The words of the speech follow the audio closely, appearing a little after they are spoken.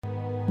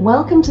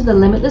Welcome to the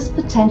Limitless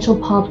Potential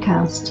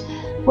podcast,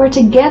 where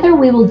together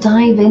we will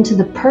dive into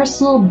the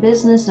personal,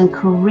 business, and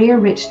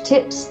career-rich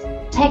tips,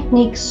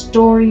 techniques,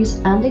 stories,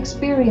 and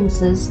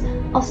experiences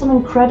of some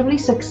incredibly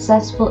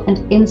successful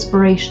and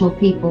inspirational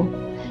people,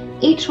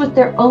 each with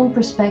their own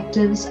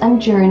perspectives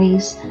and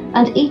journeys,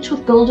 and each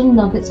with golden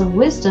nuggets of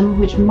wisdom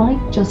which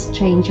might just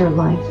change your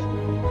life.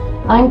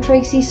 I'm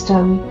Tracy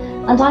Stone,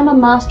 and I'm a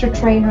master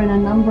trainer in a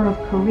number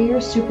of career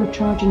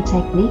supercharging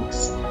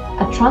techniques,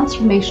 a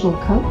transformational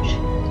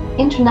coach,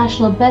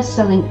 international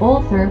best-selling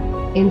author,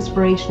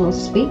 inspirational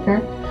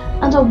speaker,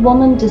 and a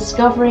woman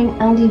discovering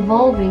and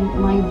evolving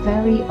my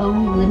very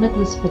own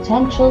limitless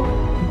potential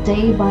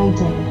day by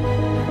day.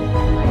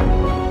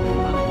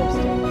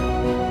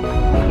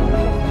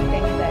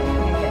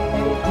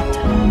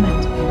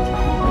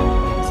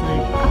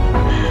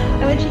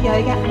 I went to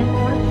yoga and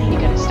one thing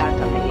you're going to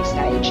stand up on your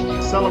stage.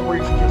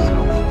 Celebrate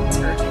yourself.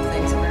 Spiritual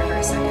things are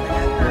very second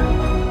and her.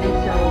 And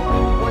so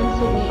once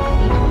a week,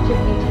 each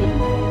of you take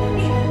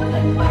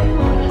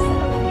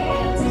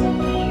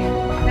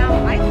Now,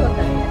 I love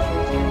that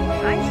message.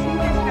 I see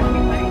this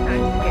happening many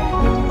times again,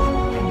 which is,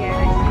 again,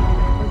 I see it in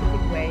a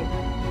positive way.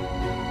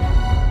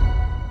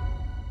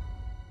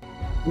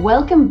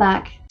 Welcome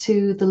back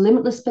to the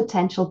Limitless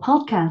Potential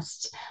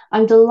podcast.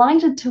 I'm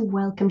delighted to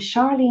welcome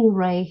Charlene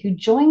Ray, who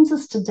joins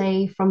us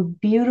today from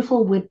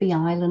beautiful Whidbey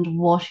Island,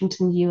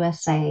 Washington,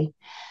 USA.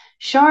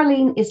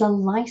 Charlene is a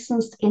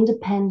licensed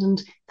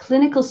independent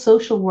clinical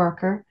social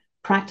worker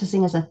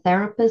practicing as a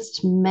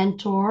therapist,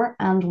 mentor,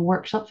 and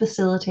workshop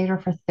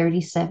facilitator for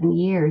 37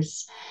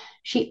 years.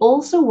 She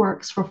also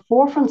works for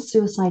Forefront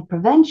Suicide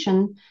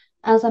Prevention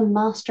as a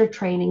master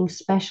training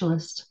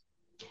specialist.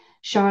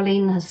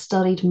 Charlene has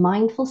studied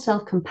mindful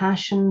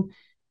self-compassion,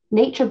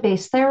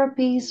 nature-based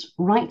therapies,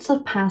 rites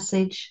of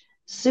passage,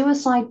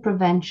 suicide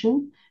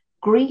prevention,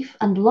 grief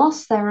and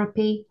loss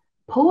therapy,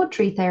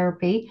 poetry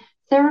therapy,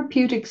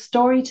 therapeutic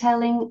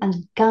storytelling,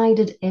 and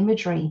guided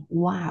imagery.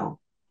 Wow.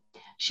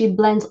 She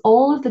blends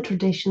all of the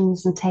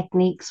traditions and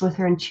techniques with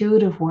her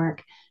intuitive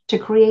work to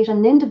create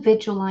an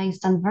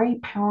individualized and very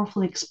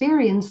powerful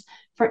experience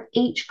for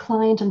each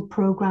client and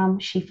program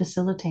she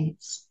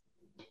facilitates.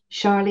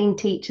 Charlene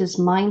teaches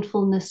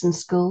mindfulness in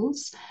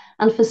schools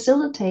and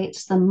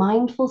facilitates the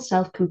Mindful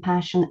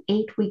Self-Compassion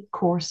 8-week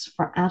course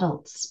for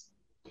adults.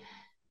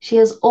 She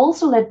has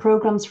also led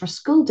programs for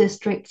school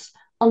districts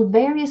on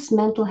various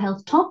mental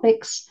health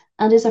topics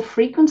and is a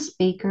frequent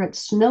speaker at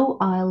Snow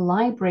Isle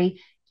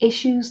Library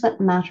Issues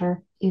That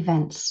Matter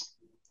events.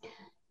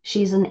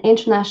 She's an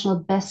international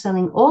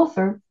best-selling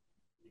author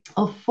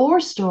of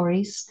 4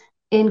 stories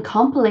in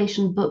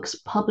compilation books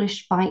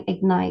published by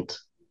Ignite.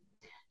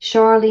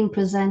 Charlene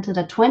presented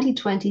a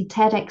 2020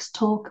 TEDx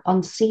talk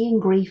on seeing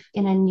grief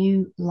in a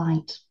new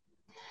light.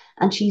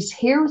 And she's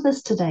here with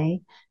us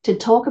today to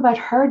talk about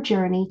her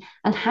journey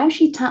and how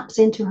she taps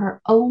into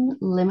her own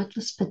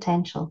limitless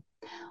potential.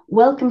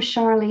 Welcome,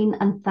 Charlene,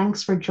 and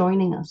thanks for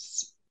joining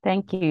us.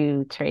 Thank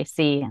you,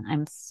 Tracy.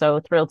 I'm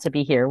so thrilled to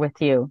be here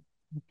with you.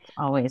 It's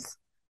always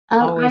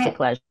a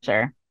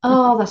pleasure.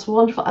 Oh, that's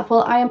wonderful.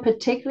 Well, I am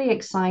particularly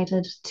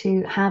excited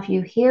to have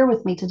you here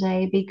with me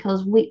today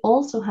because we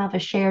also have a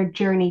shared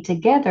journey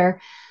together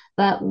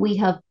that we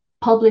have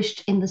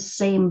published in the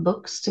same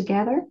books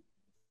together.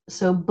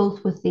 So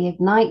both with the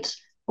Ignite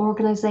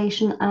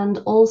organization, and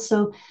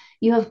also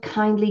you have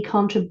kindly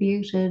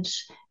contributed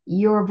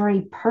your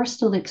very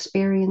personal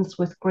experience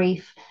with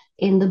grief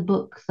in the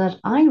book that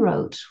I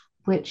wrote,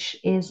 which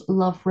is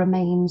Love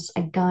Remains,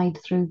 a Guide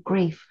Through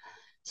Grief.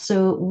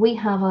 So we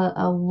have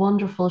a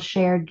wonderful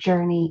shared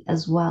journey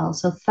as well.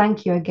 So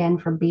thank you again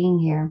for being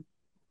here.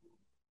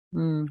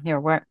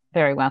 You're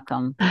very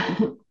welcome.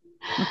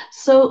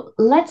 So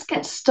let's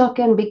get stuck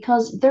in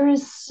because there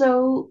is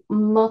so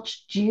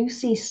much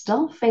juicy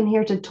stuff in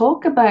here to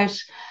talk about.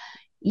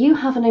 You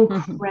have an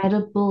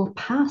incredible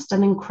past,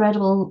 an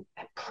incredible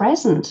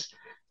present,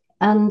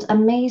 and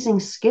amazing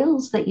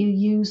skills that you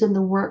use in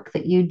the work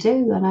that you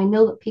do. And I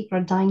know that people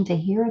are dying to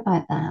hear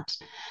about that.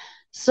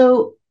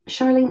 So,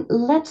 Charlene,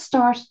 let's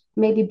start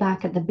maybe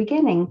back at the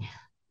beginning.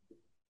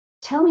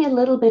 Tell me a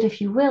little bit,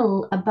 if you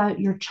will, about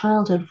your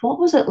childhood. What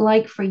was it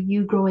like for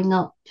you growing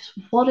up?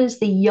 What is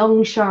the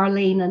young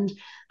Charlene, and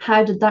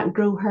how did that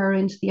grow her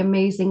into the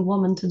amazing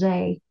woman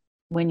today?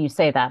 When you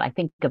say that, I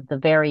think of the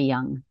very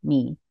young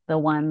me, the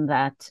one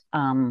that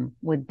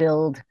would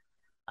build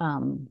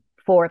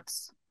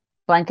forts,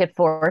 blanket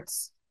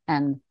forts,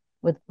 and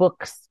with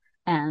books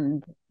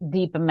and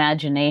deep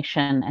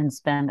imagination, and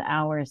spend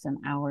hours and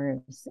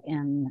hours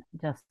in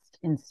just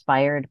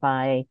inspired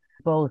by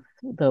both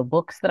the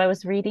books that I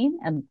was reading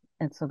and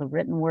so the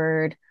written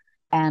word,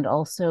 and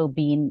also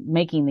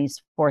making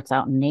these forts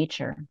out in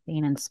nature,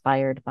 being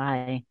inspired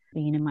by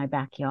being in my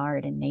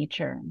backyard in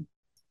nature.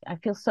 I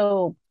feel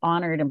so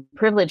honored and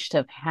privileged to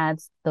have had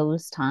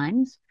those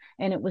times,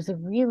 and it was a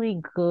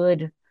really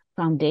good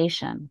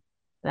foundation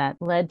that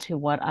led to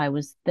what I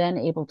was then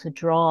able to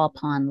draw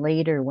upon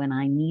later when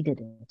I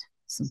needed it,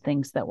 some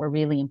things that were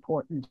really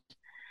important.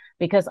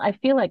 Because I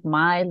feel like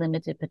my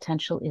limited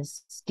potential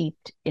is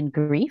steeped in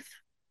grief,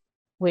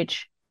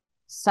 which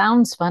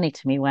sounds funny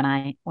to me when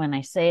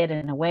I say it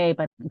in a way,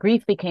 but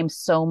grief became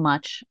so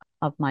much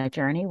of my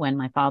journey when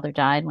my father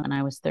died when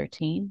I was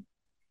 13.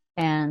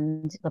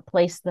 And the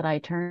place that I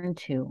turned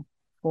to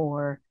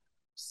for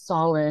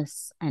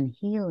solace and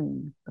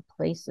healing, the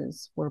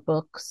places were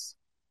books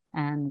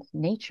and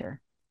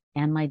nature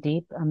and my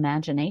deep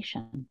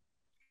imagination.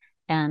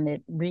 And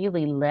it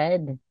really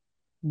led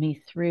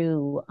me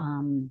through,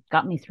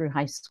 got me through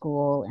high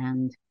school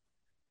and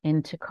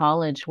into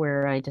college,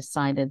 where I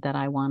decided that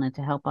I wanted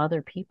to help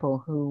other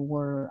people who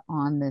were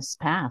on this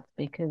path.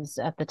 Because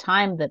at the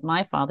time that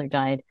my father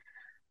died,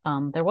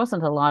 there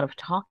wasn't a lot of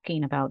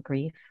talking about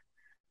grief,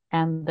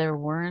 and there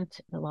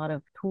weren't a lot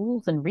of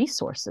tools and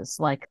resources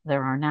like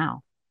there are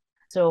now.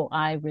 So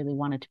I really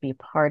wanted to be a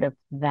part of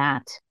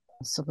that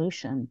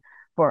solution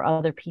for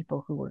other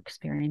people who were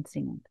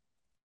experiencing it.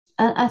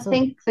 And I So,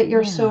 think that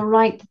you're so yeah.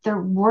 right that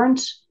there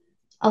weren't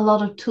a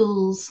lot of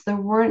tools. There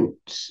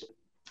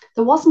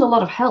wasn't a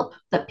lot of help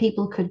that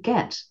people could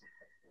get.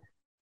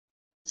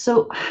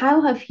 So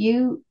how have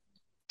you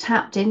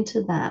tapped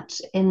into that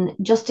in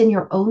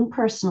your own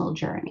personal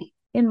journey?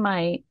 In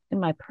my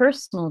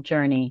personal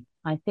journey,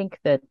 I think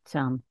that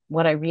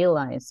what I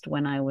realized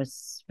when I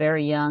was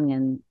very young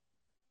and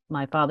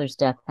my father's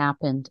death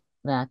happened,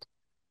 that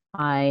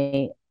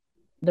I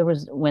there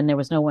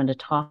was no one to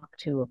talk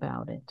to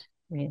about it,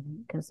 really,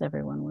 because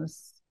everyone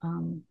was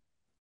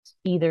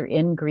either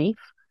in grief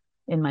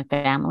in my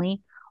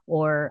family,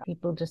 or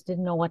people just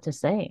didn't know what to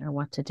say or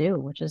what to do,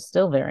 which is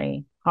still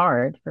very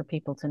hard for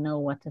people to know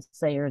what to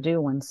say or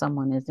do when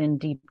someone is in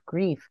deep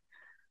grief.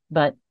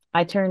 But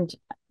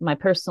my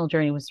personal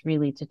journey was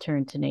really to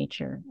turn to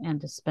nature and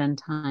to spend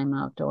time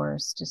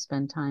outdoors, to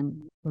spend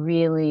time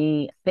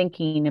really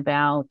thinking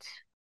about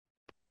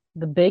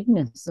the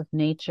bigness of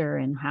nature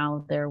and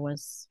how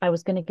I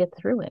was going to get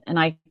through it. And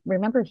I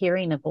remember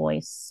hearing a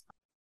voice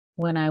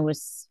when I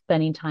was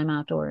spending time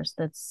outdoors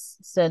that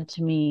said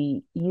to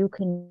me, "You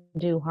can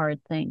do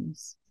hard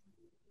things."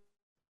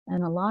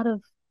 And a lot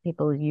of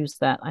people use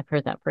that. I've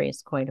heard that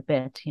phrase quite a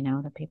bit,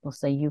 that people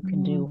say, "You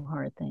can Mm. do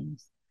hard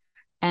things."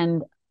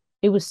 And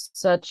it was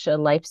such a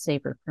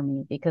lifesaver for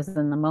me, because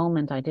in the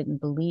moment I didn't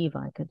believe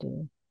I could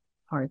do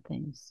hard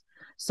things.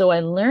 So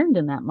I learned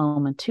in that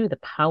moment too the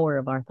power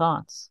of our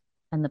thoughts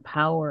and the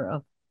power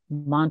of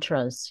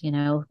mantras,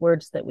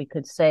 words that we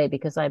could say,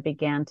 because I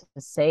began to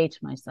say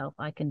to myself,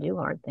 I can do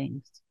hard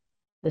things.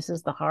 This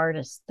is the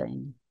hardest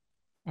thing,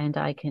 and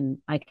I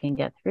can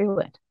get through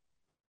it.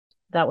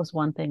 That was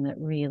one thing that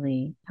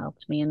really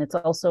helped me. And it's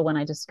also when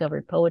I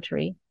discovered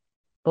poetry,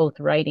 both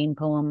writing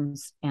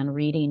poems and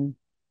reading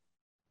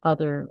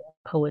other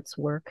poets'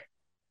 work,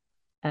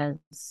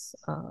 as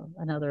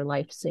another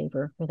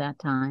lifesaver for that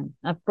time.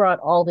 I've brought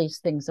all these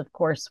things, of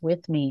course,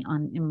 with me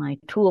in my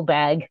tool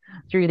bag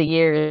through the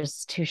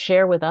years to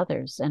share with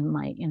others,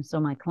 and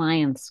so my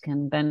clients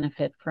can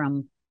benefit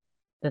from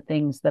the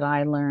things that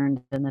I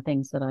learned and the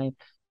things that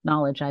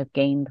knowledge I've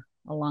gained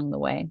along the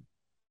way.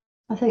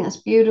 I think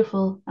that's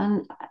beautiful.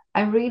 And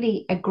I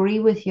really agree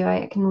with you.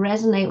 I can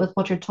resonate with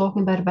what you're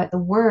talking about the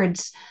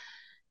words.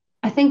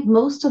 I think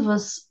most of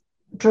us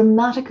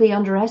dramatically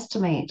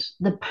underestimate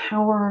the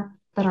power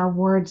that our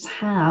words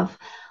have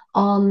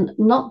on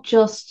not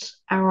just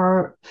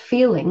our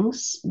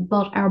feelings,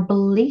 but our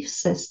belief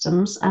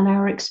systems and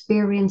our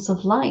experience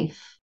of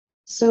life.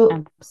 So,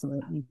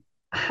 Absolutely.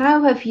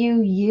 how have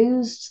you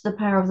used the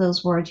power of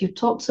those words? You've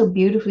talked so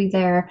beautifully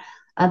there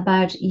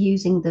about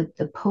using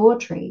the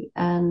poetry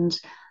and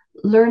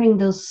learning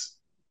those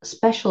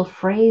special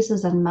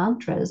phrases and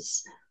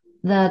mantras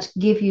that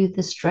give you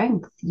the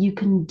strength. You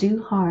can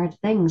do hard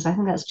things. I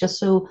think that's just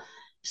so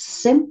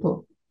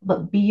simple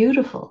but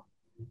beautiful,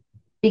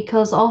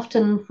 because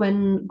often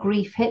when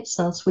grief hits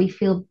us, we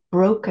feel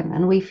broken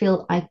and we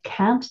feel, I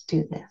can't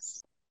do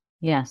this.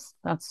 Yes,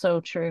 that's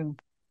so true.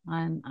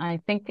 And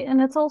I think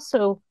it's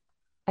also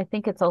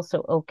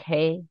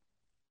okay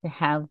to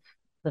have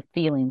the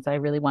feelings. I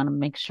really want to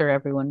make sure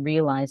everyone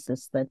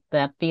realizes that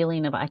that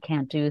feeling of I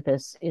can't do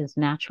this is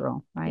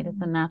natural, right?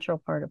 It's a natural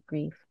part of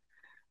grief.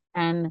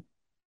 And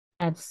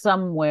at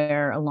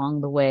somewhere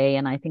along the way,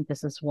 and I think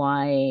this is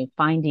why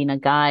finding a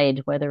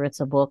guide, whether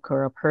it's a book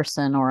or a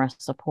person or a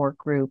support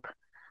group,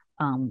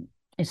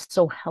 is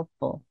so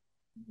helpful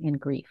in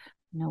grief.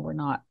 We're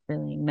not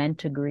really meant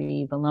to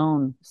grieve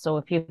alone. So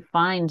if you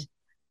find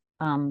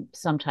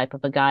some type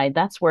of a guide,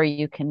 that's where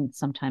you can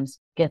sometimes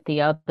get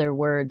the other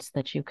words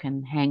that you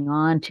can hang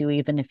on to,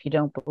 even if you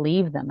don't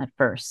believe them at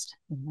first,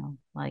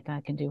 like I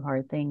can do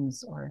hard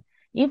things, or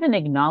even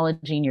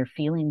acknowledging your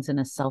feelings in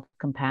a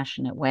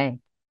self-compassionate way.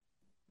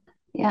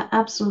 Yeah,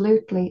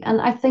 absolutely. And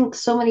I think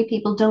so many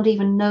people don't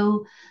even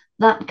know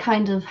that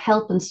kind of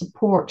help and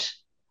support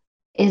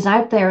is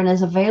out there and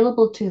is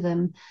available to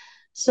them.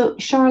 So,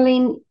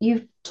 Charlene,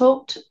 you've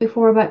talked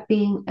before about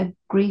being a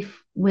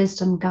grief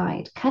wisdom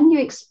guide. Can you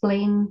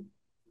explain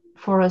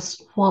for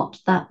us what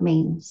that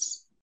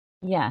means?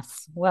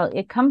 Yes. Well,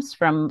 it comes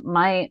from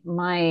my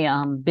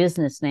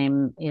business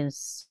name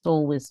is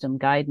Soul Wisdom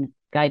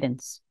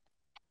Guidance.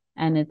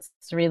 And it's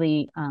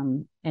really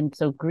and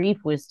so grief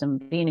wisdom,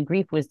 being a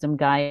grief wisdom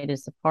guide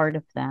is a part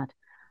of that.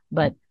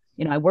 But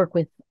I work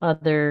with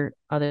other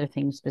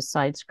things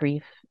besides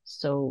grief.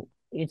 So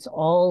it's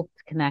all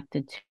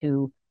connected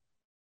to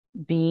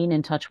being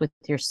in touch with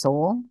your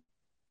soul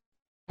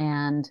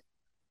and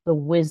the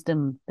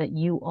wisdom that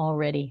you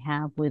already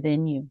have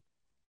within you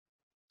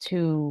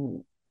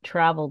to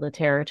travel the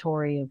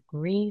territory of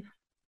grief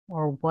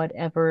or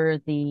whatever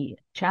the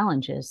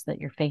challenge is that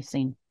you're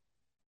facing.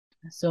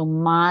 So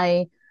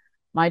my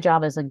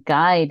job as a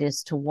guide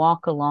is to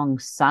walk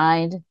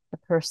alongside the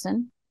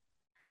person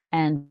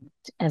and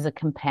as a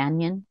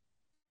companion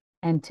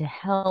and to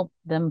help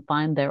them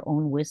find their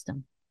own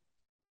wisdom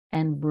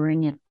and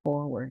bring it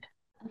forward.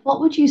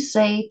 What would you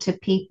say to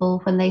people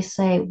when they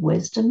say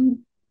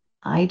wisdom?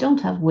 I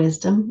don't have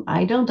wisdom.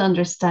 I don't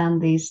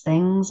understand these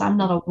things. I'm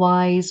not a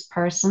wise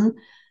person.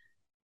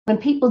 When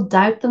people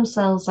doubt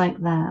themselves like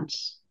that,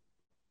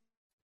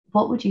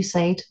 what would you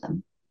say to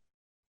them?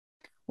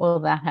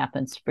 Well, that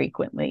happens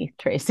frequently,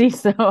 Tracy.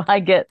 So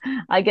I get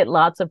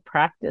lots of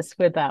practice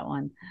with that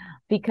one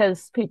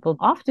because people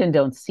often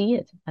don't see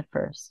it at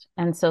first.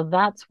 And so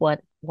that's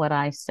what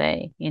I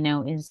say,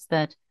 is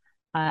that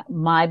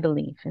my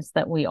belief is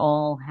that we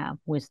all have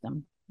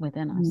wisdom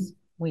within us.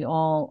 We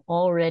all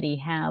already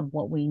have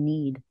what we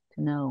need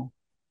to know,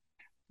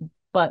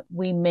 but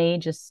we may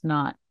just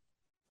not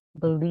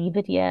believe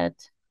it yet,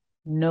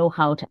 know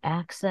how to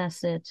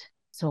access it.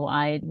 So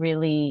I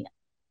really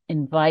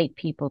invite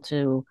people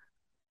to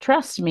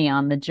trust me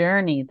on the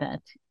journey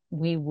that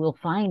we will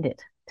find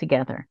it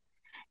together.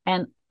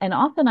 And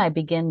often I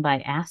begin by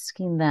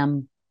asking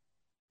them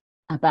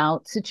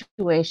about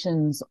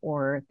situations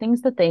or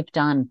things that they've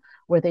done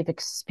where they've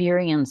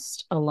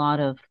experienced a lot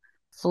of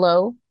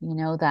flow,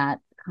 that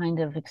kind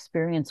of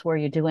experience where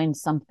you're doing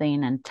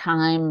something and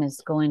time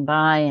is going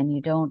by and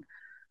you don't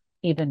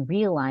even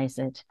realize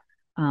it,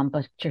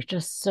 but you're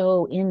just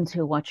so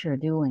into what you're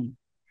doing.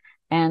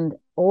 And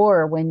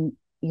or when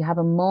you have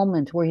a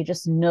moment where you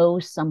just know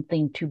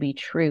something to be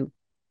true.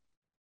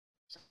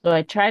 So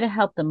I try to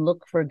help them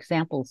look for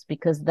examples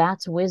because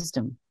that's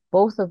wisdom.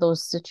 Both of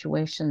those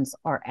situations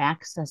are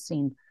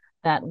accessing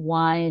that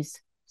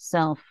wise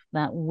self,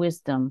 that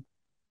wisdom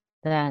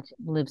that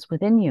lives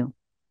within you.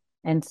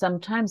 And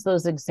sometimes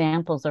those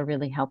examples are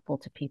really helpful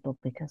to people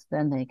because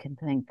then they can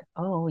think,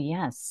 oh,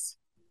 yes,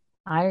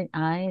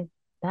 I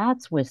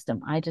that's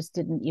wisdom. I just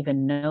didn't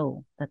even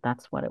know that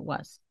that's what it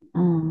was.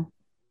 Mm.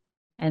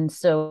 And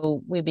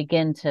so we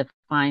begin to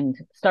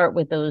start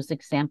with those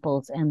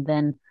examples. And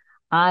then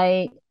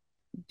I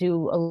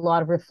do a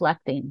lot of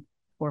reflecting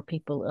for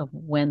people of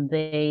when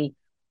they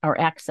are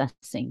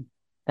accessing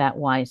that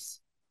wise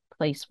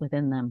place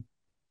within them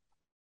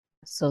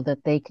so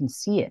that they can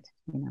see it.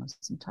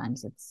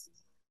 Sometimes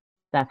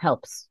that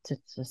helps to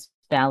just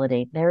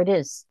validate. There it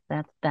is.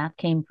 That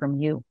came from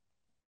you.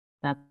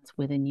 That's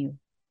within you.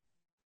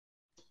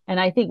 And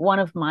I think one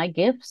of my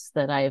gifts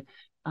that I've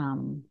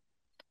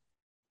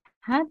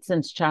had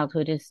since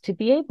childhood is to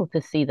be able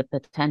to see the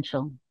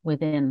potential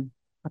within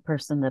a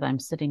person that I'm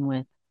sitting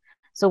with.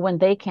 So when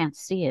they can't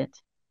see it,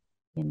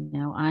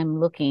 I'm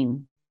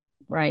looking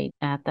right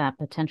at that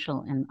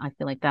potential. And I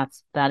feel like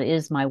that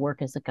is my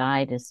work as a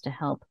guide, is to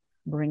help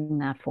bring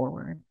that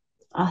forward.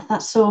 Oh,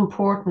 that's so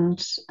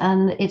important.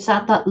 And it's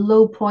at that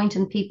low point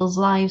in people's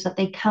lives that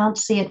they can't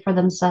see it for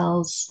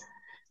themselves.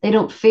 They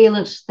don't feel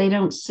it, they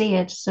don't see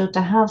it. So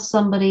to have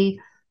somebody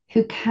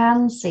who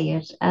can see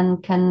it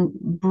and can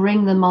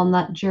bring them on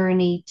that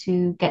journey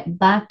to get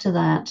back to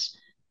that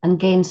and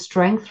gain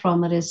strength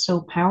from it is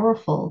so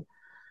powerful.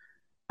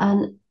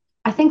 And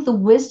I think the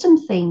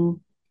wisdom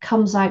thing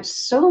comes out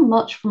so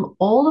much from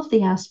all of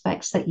the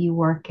aspects that you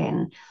work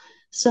in.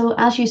 So,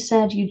 as you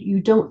said,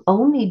 you don't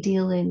only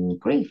deal in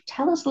grief.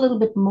 Tell us a little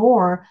bit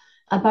more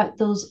about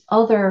those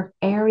other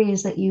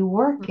areas that you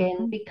work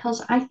in,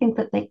 because I think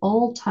that they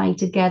all tie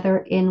together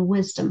in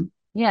wisdom.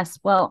 Yes,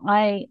 well,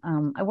 I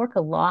work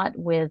a lot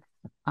with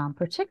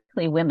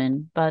particularly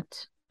women,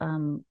 but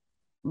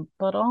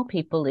all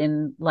people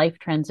in life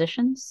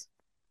transitions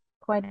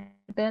quite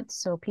a bit.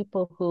 So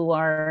people who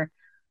are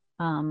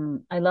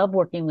I love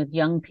working with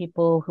young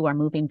people who are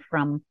moving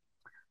from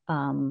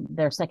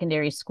their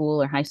secondary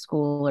school or high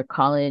school or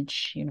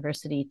college,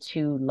 university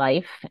to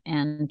life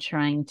and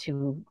trying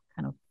to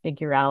kind of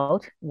figure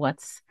out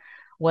what's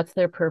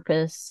their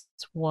purpose,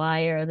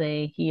 why are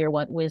they here,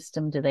 what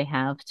wisdom do they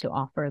have to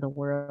offer the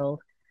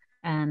world.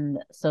 And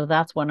so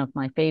that's one of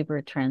my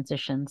favorite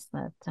transitions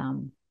that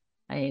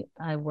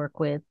I work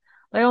with.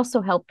 But I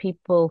also help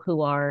people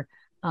who are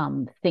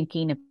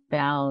thinking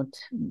about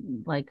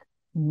like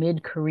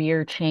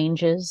mid-career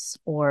changes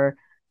or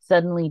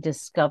suddenly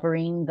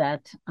discovering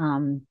that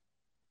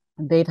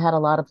they've had a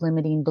lot of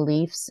limiting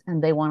beliefs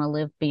and they want to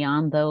live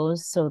beyond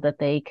those so that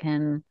they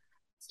can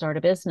start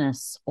a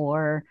business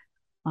or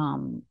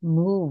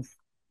move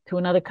to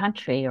another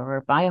country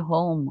or buy a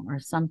home or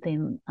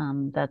something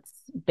that's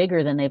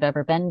bigger than they've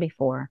ever been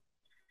before.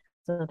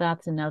 So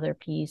that's another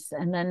piece.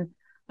 And then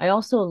I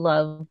also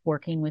love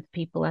working with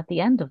people at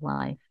the end of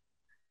life.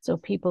 So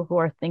people who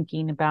are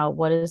thinking about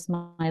what is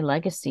my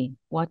legacy?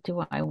 What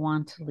do I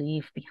want to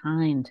leave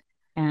behind?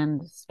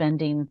 And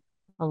spending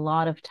a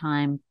lot of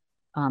time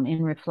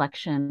in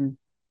reflection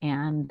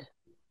and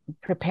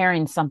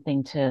preparing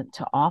something to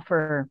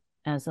offer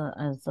as a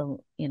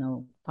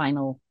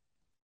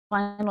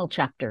final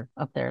chapter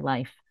of their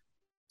life.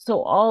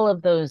 So all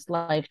of those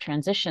life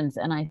transitions,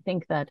 and I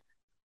think that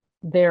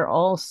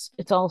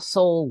it's all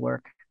soul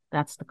work.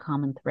 That's the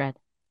common thread.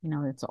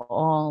 It's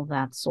all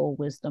that soul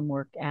wisdom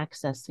work,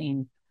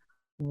 accessing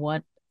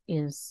what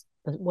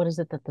what is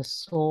it that the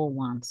soul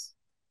wants,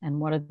 and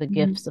what are the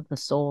gifts of the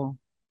soul.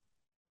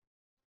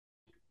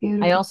 I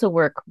Beautiful. also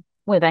work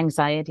with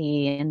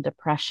anxiety and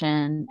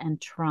depression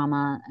and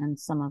trauma and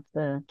some of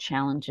the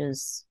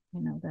challenges,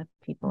 that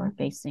people are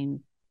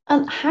facing.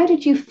 And how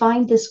did you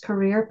find this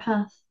career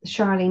path,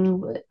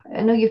 Charlene?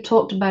 I know you've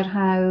talked about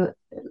how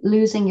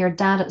losing your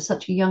dad at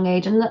such a young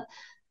age, and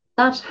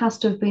that has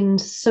to have been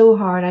so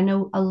hard. I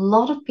know a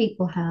lot of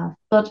people have,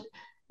 but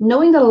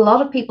knowing that a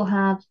lot of people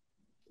have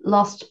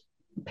lost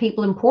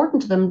people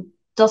important to them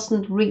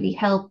doesn't really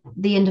help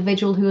the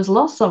individual who has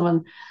lost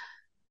someone.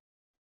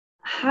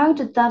 How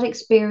did that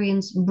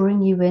experience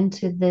bring you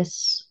into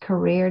this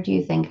career, do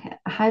you think?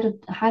 How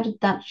did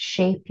that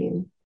shape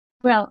you?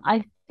 Well,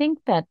 I think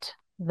that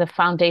the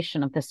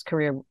foundation of this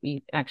career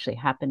actually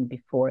happened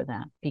before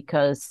that,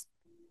 because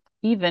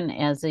even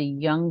as a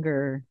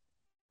younger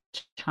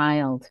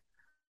child,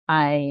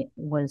 I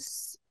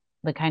was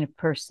the kind of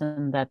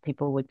person that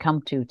people would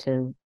come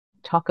to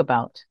talk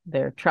about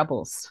their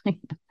troubles,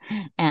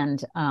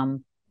 and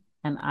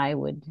I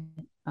would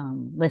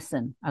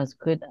listen. I was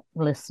a good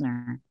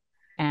listener,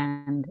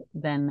 and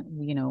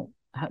then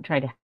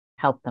try to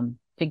help them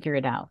figure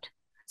it out.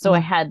 So I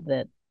Mm. had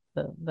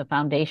the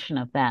foundation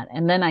of that,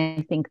 and then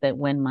I think that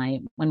when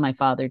my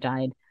father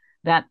died,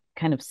 that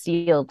kind of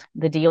sealed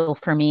the deal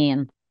for me,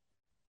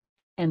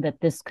 and that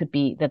this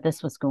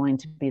was going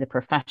to be the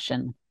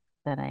profession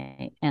that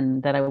I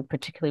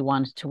particularly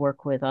wanted to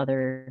work with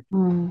other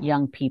Mm.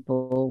 young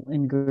people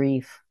in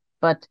grief.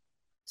 But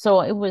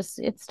so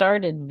it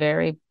started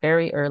very,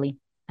 very early,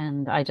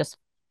 and I just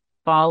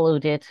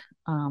followed it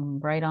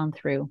right on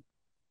through.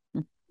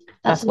 That's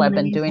That's why I've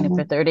been doing it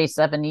for amazing.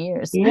 37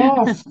 years.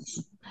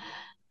 Yes.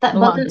 A But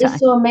long that is time.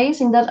 so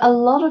amazing that a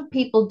lot of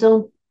people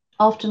don't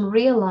often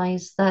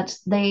realize that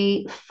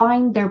they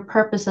find their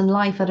purpose in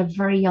life at a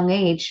very young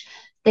age.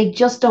 They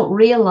just don't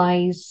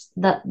realize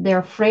that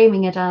they're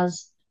framing it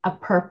as a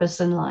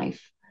purpose in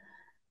life.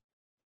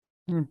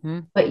 Hmm.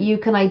 But you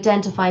can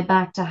identify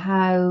back to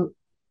how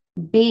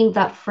being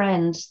that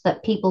friend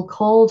that people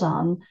called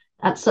on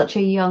at such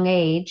a young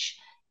age,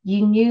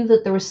 you knew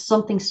that there was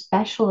something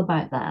special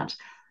about that,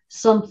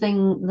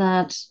 something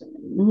that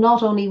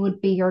not only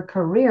would be your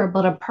career,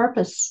 but a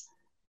purpose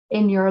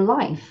in your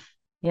life.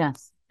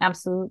 Yes,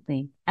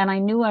 absolutely. And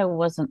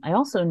I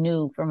also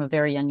knew from a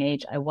very young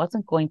age, I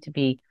wasn't going to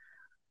be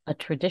a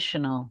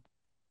traditional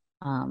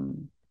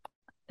um,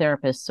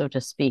 therapist, so to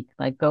speak.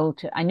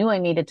 I knew I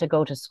needed to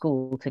go to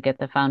school to get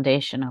the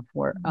foundation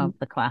Mhm. of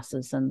the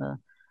classes and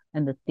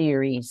the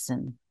theories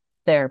and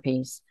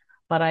therapies.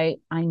 But I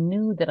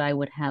knew that I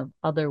would have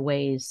other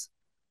ways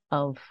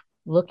of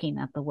looking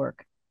at the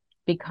work,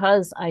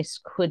 because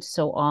could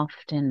so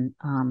often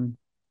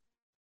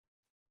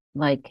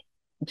like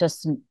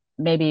just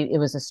maybe it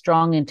was a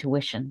strong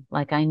intuition.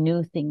 Like I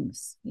knew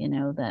things,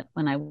 that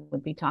when I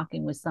would be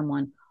talking with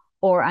someone,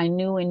 or I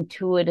knew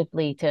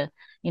intuitively to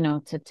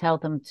tell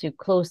them to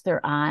close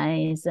their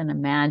eyes and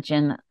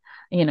imagine,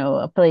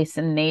 a place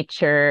in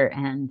nature,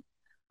 and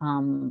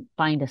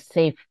find a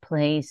safe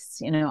place.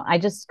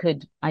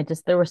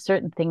 There were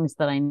certain things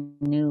that I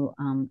knew,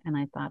 and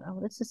I thought,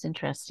 oh, this is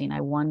interesting. I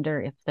wonder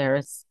if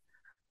there's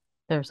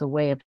a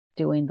way of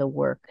doing the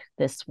work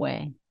this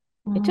way.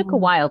 It took a Mm,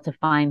 while to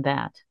find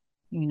that,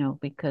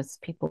 because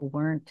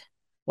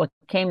what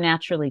came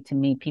naturally to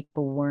me,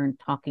 people weren't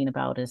talking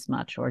about as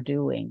much or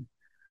doing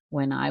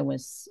when I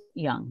was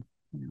young,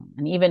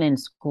 and even in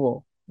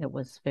school, it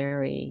was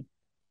the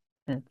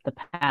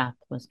path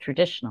was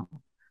traditional.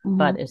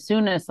 But mhm. as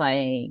soon as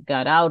I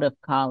got out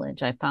of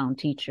college, I found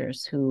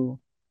teachers who,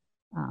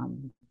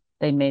 um,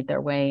 they made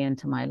their way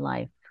into my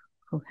life,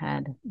 who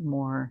had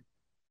more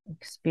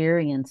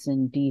experience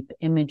in deep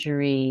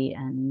imagery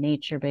and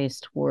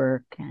nature-based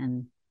work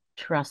and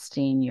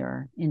trusting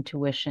your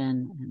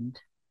intuition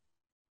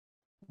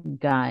and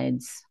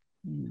guides,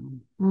 you know.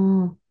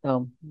 Mm.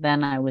 So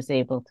then I was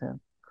able to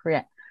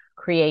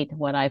create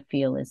what I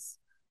feel is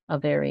a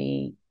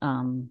very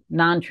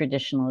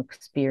non-traditional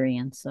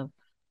experience of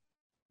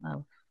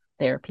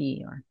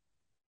therapy or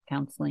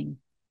counseling.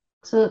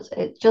 So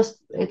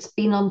it's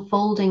been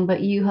unfolding,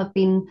 but you have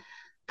been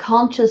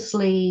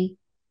consciously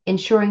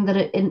ensuring that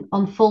it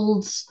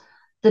unfolds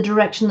the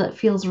direction that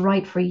feels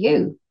right for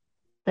you.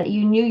 That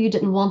you knew you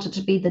didn't want it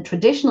to be the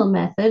traditional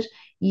method.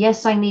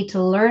 Yes, I need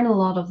to learn a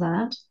lot of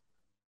that,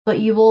 but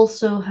you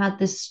also had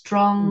this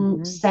strong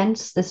Hmm.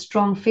 sense, this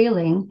strong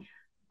feeling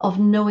of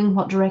knowing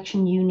what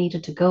direction you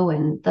needed to go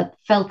in that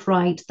felt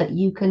right, that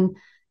you can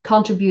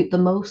contribute the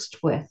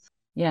most with.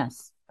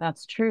 Yes.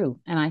 that's true.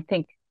 And I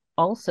think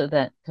also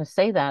that to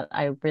say that,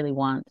 I really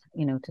want,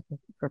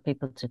 for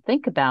people to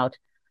think about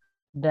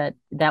that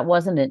that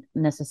wasn't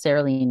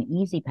necessarily an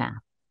easy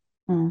path.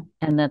 Mm.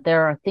 And that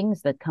there are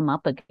things that come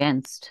up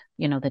against,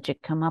 that you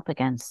come up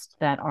against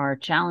that are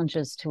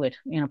challenges to it.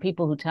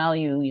 People who tell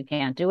you you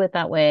can't do it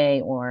that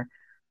way, or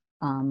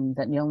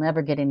that you'll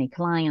never get any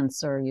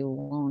clients, or you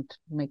won't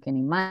make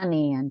any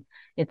money. And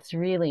it's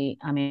really,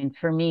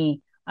 for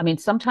me,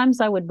 sometimes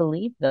I would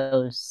believe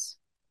those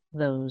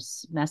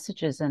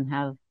messages and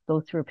have go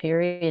through a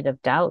period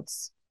of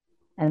doubts.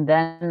 And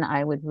then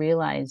I would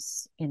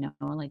realize,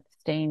 like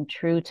staying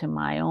true to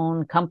my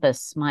own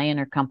compass, my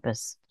inner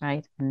compass,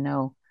 right? And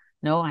no,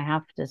 I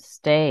have to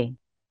stay,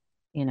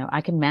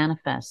 I can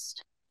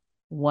manifest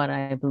what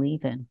I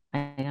believe in.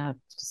 I have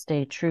to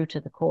stay true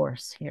to the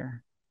course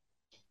here.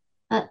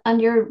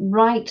 And you're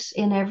right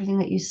in everything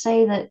that you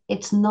say, that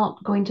it's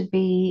not going to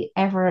be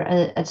ever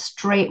a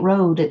straight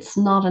road. It's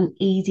not an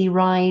easy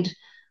ride,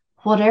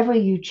 whatever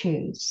you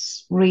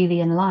choose, really,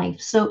 in life.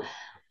 So,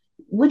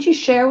 would you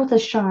share with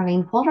us,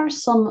 Charlene, what are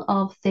some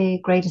of the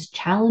greatest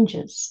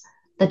challenges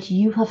that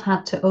you have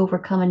had to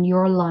overcome in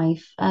your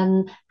life,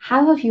 and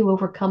how have you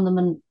overcome them,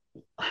 and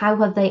how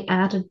have they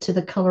added to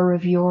the color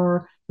of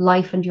your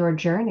life and your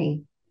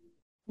journey?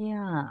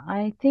 Yeah,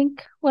 I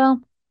think,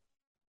 well,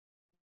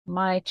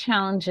 my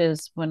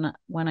challenges when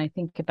I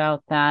think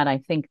about that, I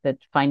think that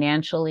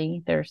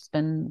financially there's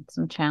been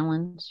some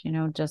challenge,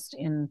 just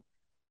in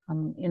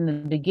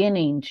the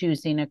beginning,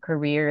 choosing a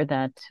career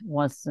that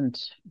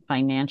wasn't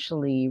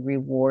financially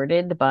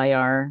rewarded by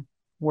our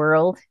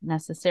world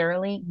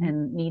necessarily, Mhm.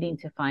 and needing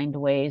to find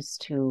ways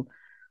to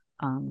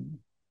um,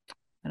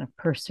 kind of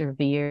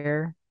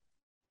persevere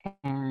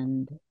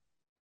and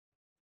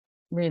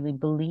really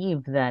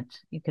believe that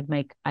I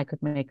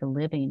could make a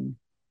living,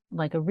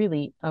 like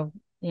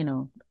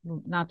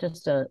not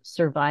just a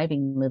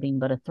surviving living,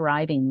 but a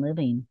thriving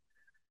living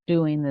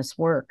doing this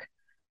work.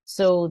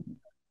 So,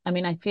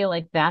 I feel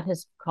like that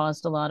has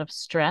caused a lot of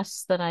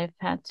stress that I've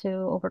had to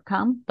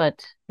overcome.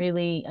 But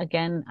really,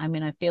 again,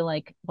 I feel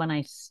like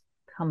when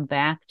come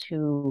back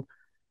to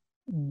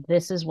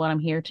this is what I'm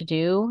here to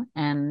do,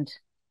 and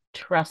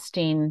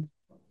trusting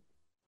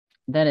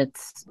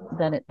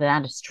that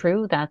that is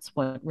true, that's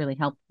what really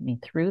helped me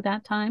through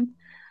that time.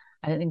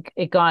 I think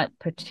it got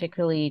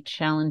particularly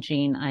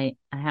challenging. I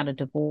had a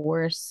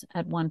divorce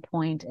at one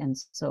point, and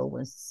so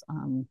was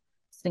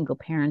single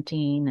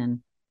parenting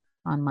and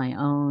on my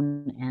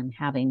own, and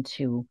having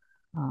to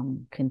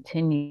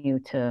continue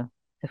to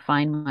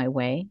find my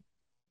way.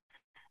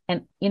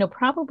 And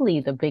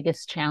probably the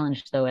biggest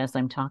challenge, though, as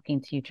I'm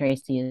talking to you,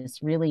 Tracy, is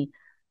really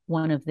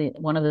one of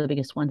the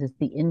biggest ones is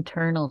the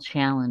internal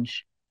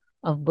challenge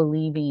of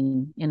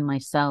believing in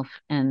myself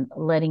and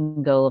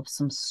letting go of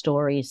some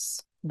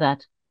stories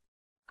that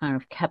kind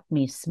of kept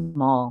me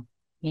small.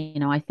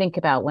 I think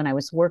about when I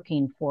was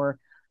working for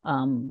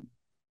um,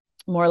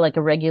 more like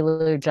a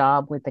regular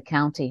job with the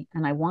county,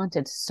 and I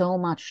wanted so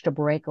much to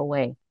break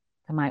away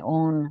to my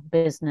own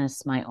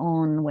business, my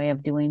own way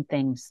of doing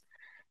things.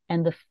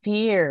 And the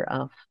fear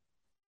of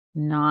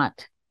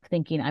not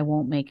thinking I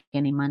won't make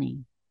any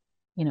money,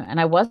 and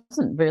I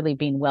wasn't really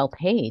being well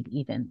paid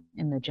even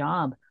in the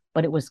job,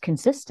 but it was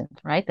consistent,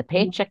 right? The Mhm.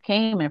 paycheck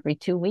came every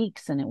 2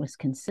 weeks and it was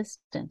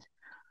consistent.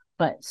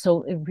 But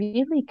so it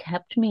really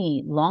kept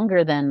me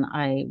longer than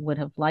I would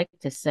have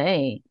liked to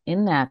say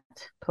in that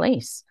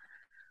place.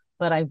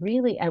 But I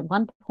really, at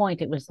one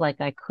point, it was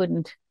like I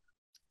couldn't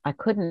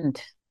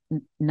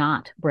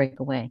not break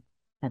away.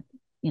 At,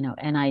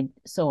 and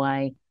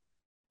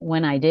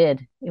when I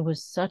did, it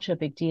was such a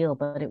big deal,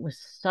 but it was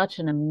such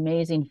an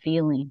amazing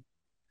feeling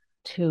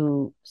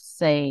to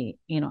say,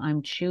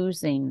 I'm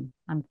choosing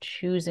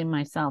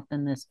myself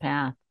in this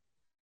path.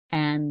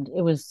 And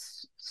it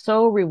was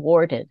so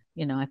rewarded.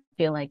 I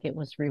feel like it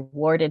was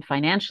rewarded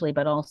financially,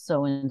 but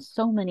also in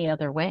so many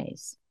other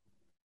ways.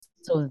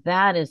 So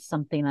that is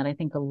something that I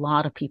think a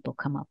lot of people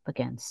come up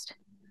against,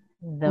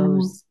 Mm.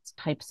 those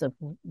types of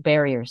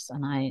barriers.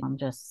 And I'm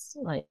just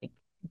like,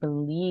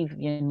 believe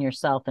in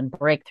yourself and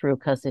break through,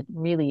 because it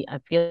really, I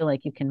feel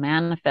like you can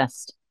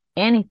manifest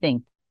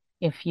anything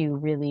if you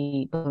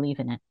really believe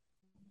in it.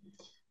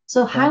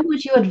 So, how So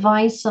would you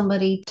advise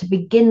somebody to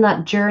begin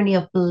that journey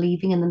of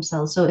believing in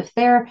themselves? So, if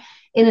they're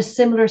in a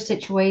similar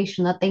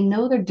situation that they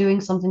know they're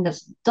doing something that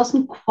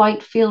doesn't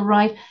quite feel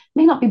right,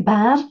 may not be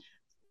bad,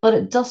 but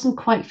it doesn't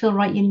quite feel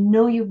right. You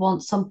know, you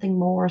want something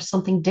more,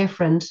 something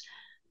different,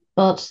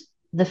 but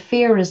the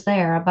fear is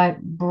there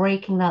about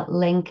breaking that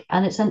link.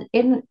 And it's an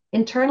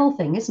internal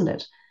thing, isn't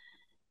it?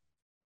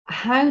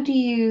 How do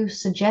you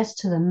suggest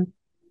to them,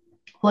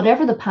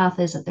 whatever the path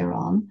is that they're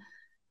on,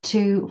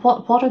 to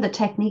what are the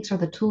techniques or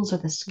the tools or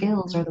the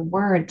skills or mhm. the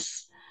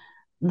words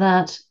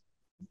that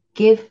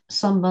give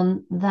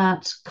someone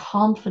that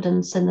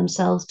confidence in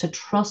themselves to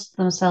trust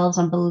themselves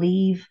and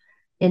believe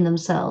in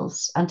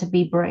themselves and to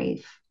be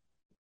brave?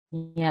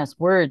 Yes,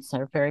 words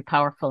are very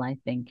powerful, I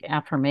think.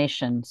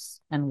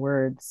 Affirmations and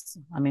words.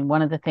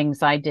 One of the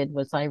things I did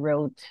was I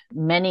wrote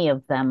many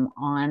of them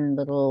on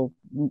little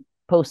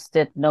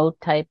post-it note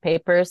type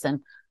papers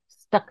and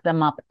stuck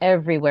them up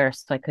everywhere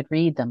so I could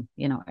read them,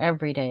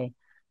 every day,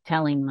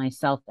 telling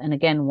myself. And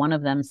again, one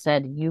of them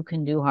said, you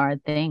can do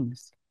hard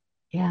things.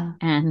 Yeah.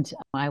 And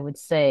I would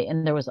say,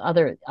 and there was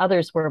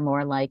others were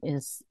more like,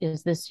 is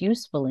this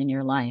useful in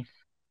your life?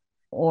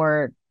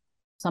 Or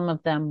some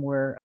of them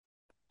were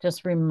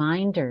just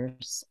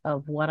reminders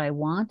of what I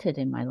wanted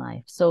in my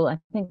life. So I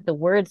think the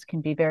words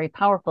can be very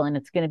powerful, and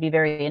it's going to be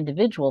very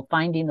individual,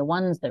 finding the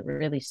ones that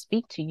really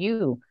speak to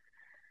you.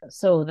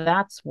 So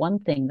that's one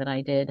thing that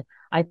I did.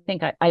 I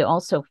think I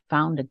also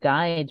found a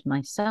guide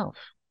myself.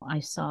 I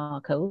saw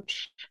a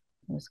coach,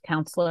 it was a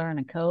counselor and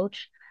a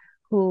coach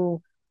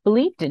who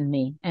believed in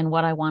me and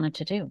what I wanted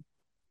to do.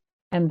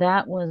 And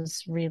that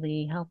was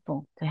really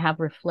helpful to have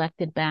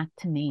reflected back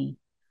to me,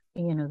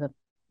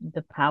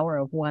 the power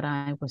of what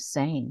I was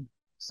saying.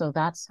 So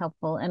that's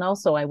helpful. And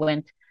also I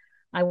went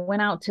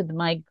out to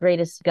my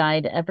greatest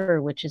guide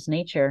ever, which is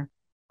nature,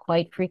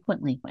 quite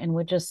frequently, and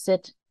would just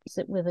sit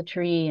with a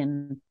tree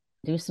and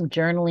do some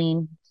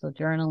journaling. So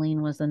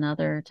journaling was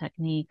another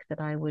technique that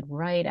I would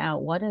write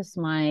out, what does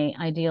my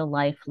ideal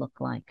life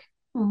look like?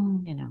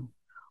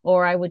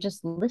 Or I would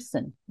just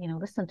listen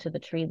to the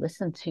tree,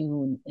 listen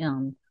to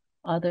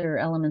other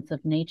elements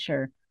of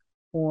nature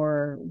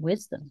for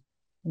wisdom.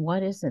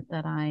 What is it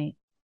that I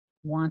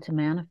want to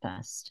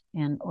manifest?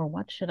 Or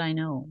what should I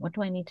know? What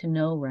do I need to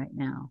know right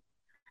now?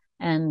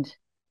 And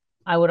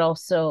I would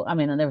also,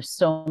 there were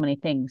so many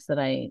things that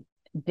I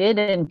did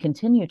and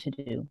continue to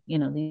do.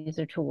 These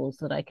are tools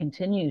that I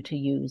continue to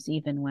use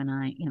even when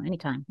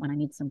anytime when I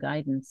need some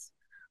guidance.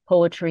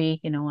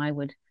 Poetry, I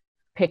would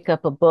pick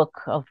up a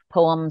book of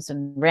poems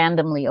and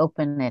randomly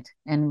open it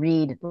and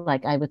read,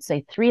 like I would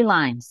say 3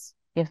 lines,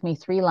 give me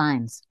 3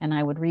 lines. And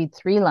I would read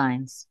 3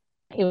 lines.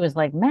 It was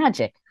like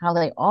magic how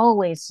they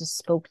always just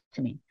spoke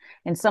to me.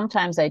 And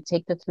sometimes I'd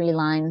take the 3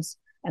 lines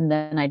and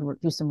then I'd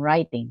do some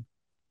writing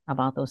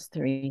about those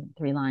three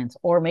lines.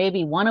 Or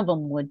maybe one of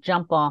them would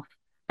jump off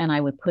and I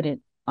would put it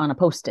on a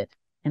post-it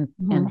and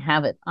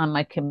have it on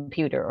my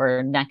computer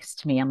or next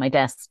to me on my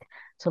desk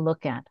to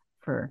look at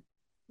for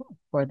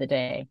the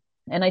day.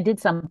 And I did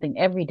something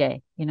every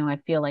day. I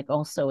feel like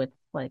also it's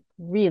like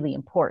really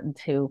important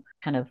to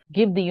kind of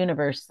give the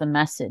universe the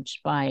message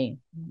by,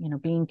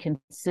 being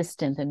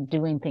consistent and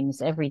doing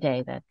things every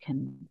day that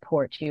can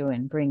support you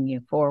and bring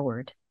you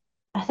forward.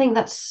 I think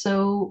that's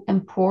so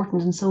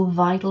important and so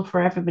vital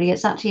for everybody.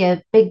 It's actually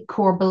a big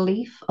core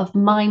belief of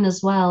mine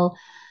as well.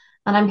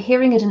 And I'm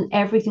hearing it in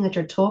everything that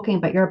you're talking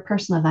about. You're a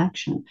person of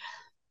action.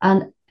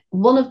 And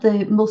one of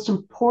the most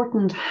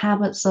important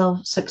habits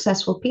of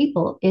successful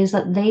people is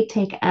that they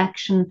take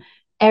action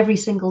every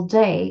single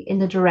day in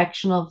the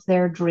direction of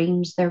their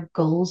dreams, their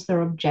goals,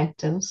 their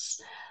objectives.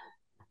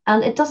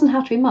 And it doesn't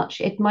have to be much.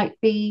 It might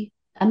be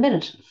a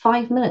minute,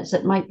 5 minutes,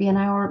 it might be an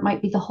hour, it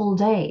might be the whole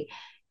day.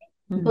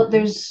 But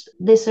there's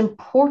this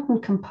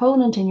important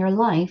component in your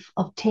life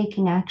of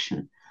taking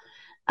action.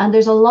 And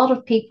there's a lot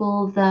of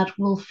people that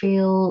will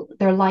feel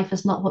their life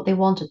is not what they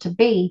want it to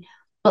be,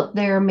 but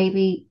they're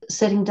maybe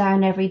sitting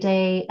down every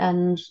day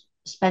and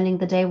spending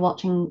the day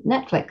watching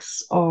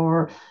Netflix,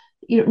 or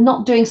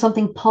not doing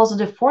something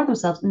positive for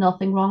themselves.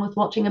 Nothing wrong with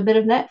watching a bit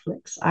of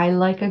Netflix. I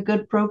like a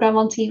good program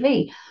on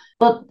TV.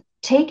 But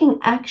taking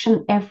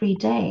action every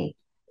day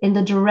in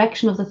the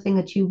direction of the thing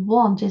that you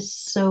want is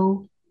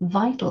so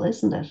vital,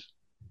 isn't it?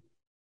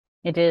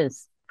 It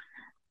is.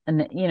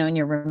 And and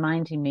you're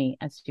reminding me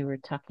as you were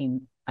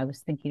talking, I was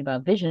thinking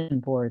about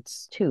vision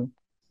boards too.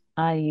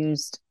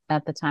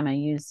 At the time I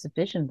used a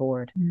vision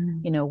board,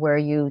 where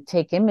you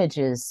take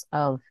images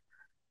of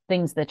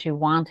things that you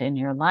want in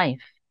your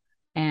life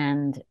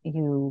and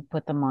you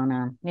put them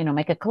on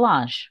make a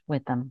collage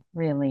with them,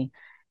 really,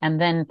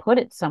 and then put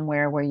it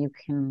somewhere where you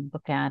can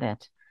look at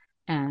it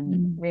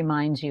and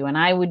remind you. And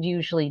I would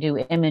usually do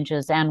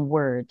images and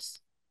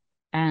words.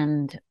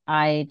 And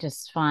I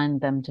just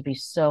find them to be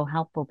so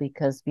helpful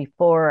because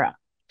before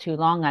too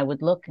long, I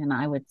would look and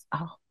I would,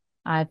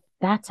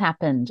 that's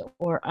happened,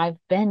 or I've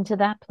been to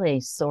that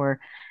place,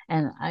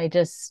 and I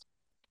just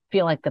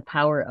feel like the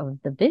power of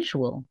the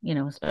visual,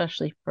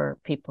 especially for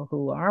people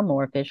who are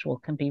more visual,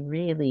 can be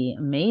really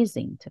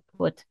amazing to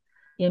put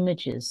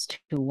images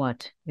to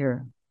what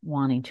you're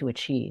wanting to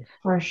achieve.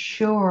 For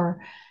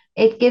sure.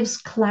 It gives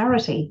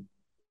clarity.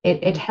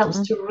 It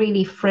helps to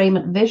really frame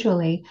it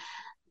visually.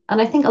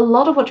 And I think a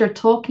lot of what you're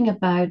talking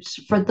about,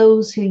 for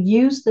those who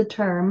use the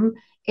term,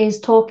 is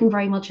talking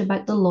very much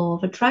about the law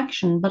of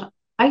attraction. But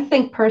I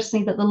think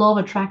personally that the law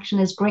of attraction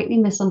is greatly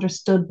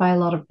misunderstood by a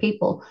lot of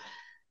people.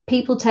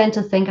 People tend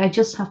to think I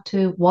just have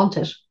to want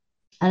it.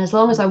 And as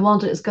long as I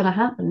want it, it's going to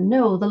happen.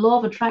 No, the law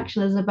of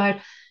attraction is about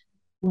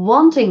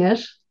wanting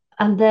it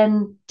and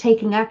then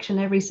taking action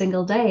every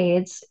single day.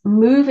 It's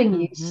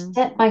moving you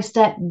step by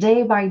step,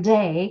 day by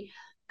day,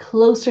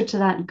 closer to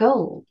that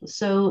goal.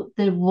 So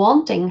the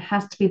wanting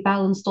has to be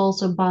balanced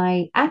also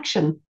by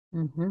action.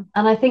 And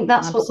I think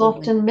that's what's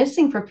often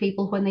missing for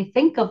people when they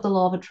think of the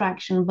law of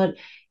attraction. But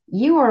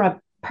you are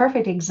a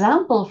perfect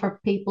example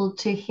for people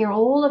to hear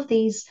all of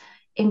these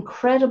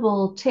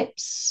incredible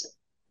tips,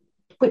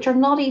 which are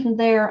not even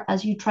there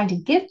as you trying to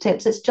give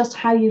tips. It's just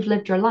how you've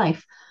lived your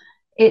life.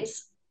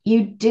 It's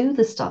you do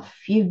the stuff,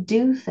 you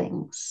do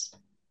things.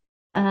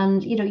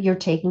 And you're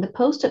taking the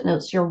post-it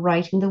notes, you're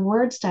writing the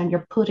words down,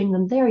 you're putting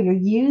them there, you're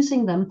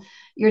using them,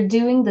 you're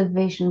doing the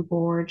vision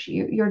board,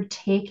 you're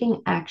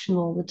taking action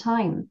all the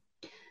time.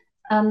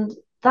 And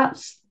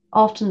that's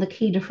often the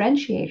key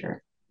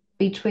differentiator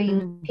between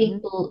Mhm.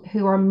 people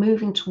who are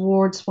moving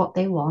towards what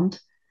they want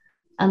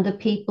and the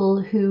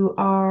people who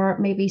are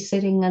maybe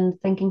sitting and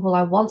thinking, well,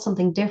 I want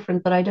something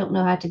different, but I don't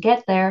know how to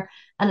get there,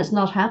 and it's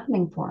not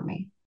happening for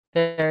me.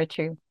 Very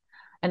true.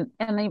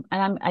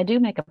 I do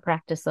make a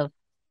practice of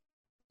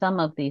some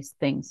of these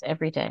things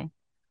every day.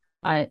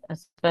 I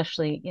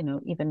especially,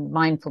 even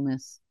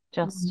mindfulness,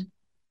 just, Mhm.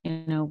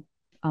 you know,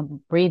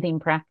 breathing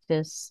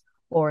practice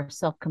or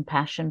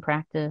self-compassion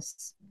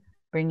practice,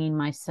 bringing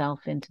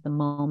myself into the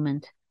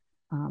moment.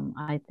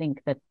 I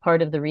think that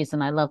part of the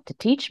reason I love to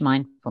teach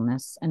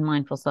mindfulness and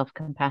mindful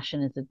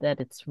self-compassion is that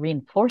it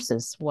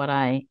reinforces what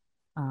I,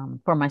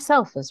 for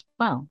myself as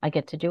well. I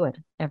get to do it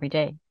every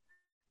day.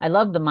 I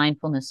love the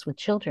mindfulness with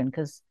children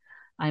because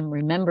I'm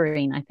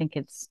remembering, I think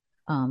it's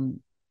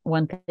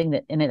one thing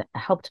that, and it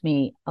helped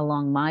me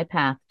along my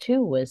path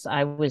too, was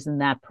I was in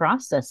that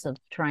process of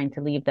trying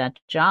to leave that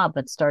job,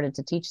 but started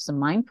to teach some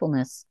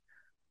mindfulness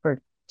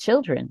for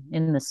children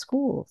in the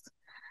schools.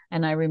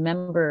 And I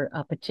remember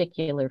a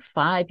particular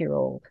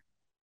 5-year-old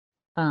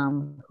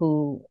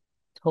who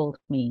told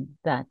me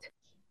that,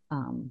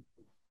 um,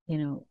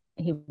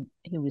 he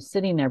was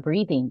sitting there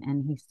breathing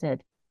and he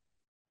said,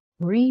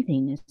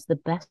 breathing is the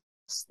best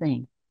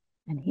thing.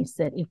 And he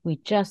said, if we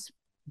just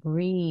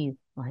breathe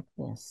like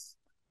this,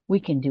 we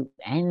can do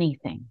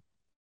anything.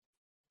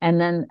 And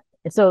then,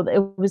 so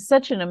it was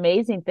such an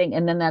amazing thing.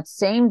 And then that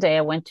same day,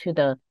 I went to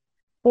the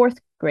fourth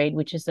grade,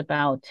 which is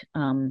about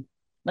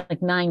like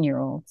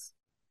 9-year-olds.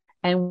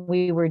 And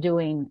we were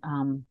doing,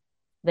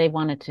 they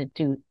wanted to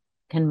do,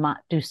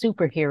 do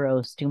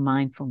superheroes do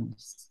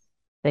mindfulness?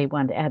 They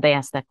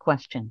asked that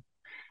question.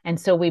 And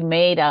so we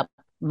made up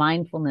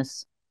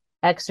mindfulness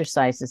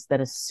exercises that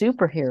a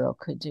superhero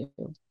could do.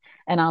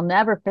 And I'll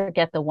never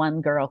forget the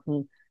one girl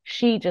who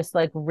she just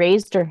like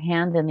raised her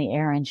hand in the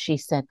air and she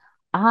said,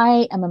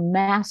 I am a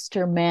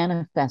master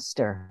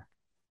manifester.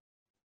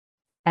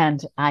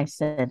 And I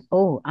said,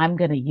 oh, I'm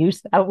going to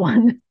use that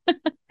one.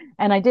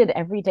 And I did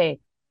every day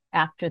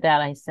after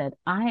that. I said,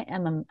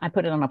 I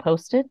put it on a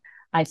post-it.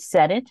 I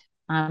said it.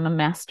 I'm a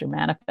master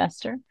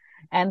manifester.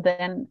 And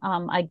then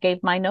I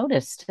gave my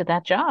notice to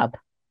that job.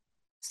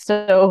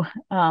 So,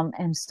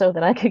 and so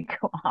that I could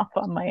go off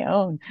on my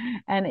own.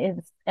 And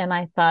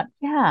I thought,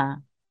 yeah,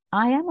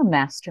 I am a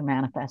master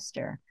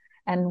manifester.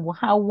 And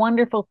how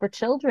wonderful for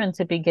children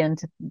to begin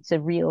to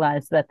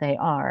realize that they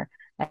are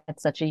at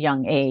such a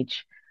young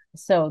age.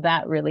 So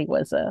that really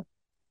was a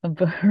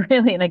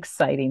really an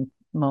exciting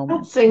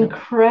moment. That's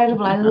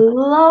incredible. I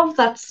love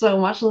that so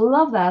much.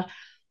 Love that.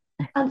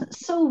 And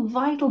so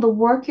vital the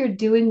work you're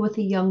doing with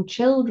the young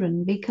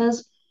children,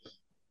 because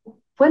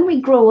when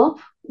we grow up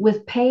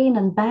with pain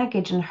and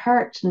baggage and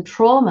hurt and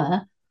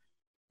trauma,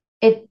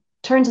 it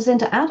turns us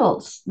into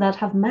adults that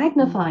have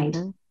magnified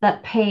Mhm.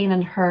 that pain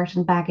and hurt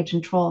and baggage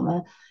and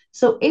trauma.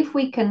 So if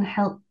we can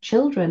help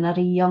children at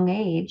a young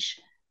age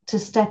to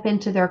step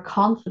into their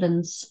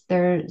confidence,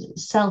 their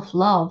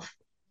self-love,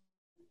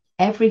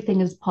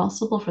 everything is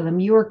possible for them.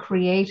 You are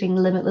creating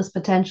limitless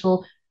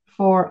potential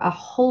for a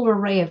whole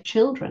array of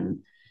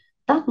children.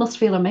 That must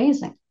feel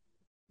amazing.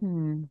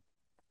 Hmm.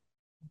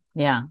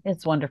 Yeah,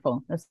 it's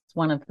wonderful. It's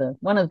one of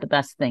the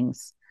best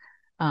things.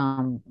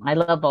 I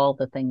love all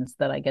the things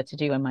that I get to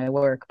do in my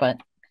work, but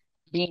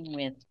being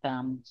with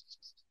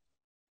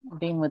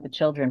being with the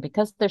children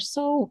because they're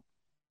so,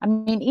 I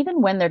mean,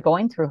 even when they're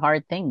going through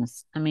hard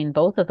things, I mean,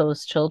 both of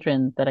those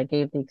children that I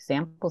gave the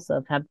examples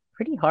of have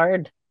pretty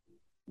hard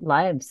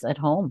lives at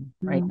home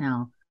right Mm.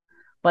 now.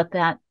 But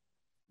that,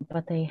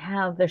 but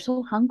they're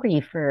so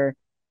hungry for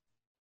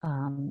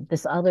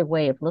this other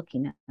way of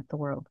looking at the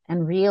world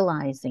and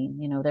realizing,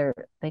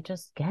 they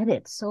just get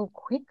it so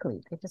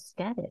quickly. They just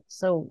get it.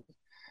 So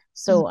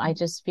I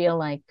just feel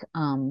like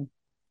and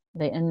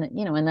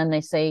then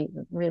they say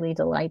really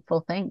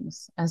delightful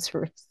things as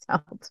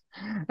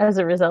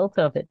a result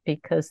of it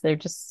because they're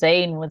just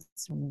saying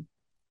what's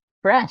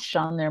fresh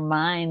on their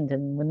mind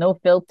and with no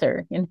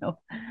filter.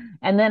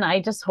 And then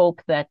I just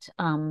hope that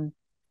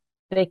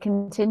they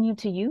continue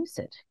to use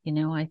it.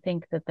 I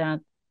think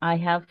that I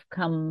have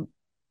come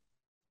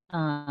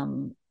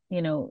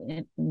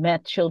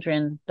met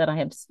children that I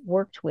have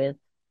worked with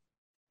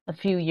a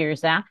few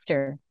years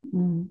after,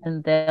 Mm.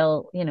 and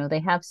they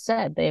have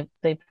said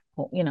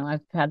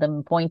I've had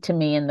them point to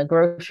me in the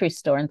grocery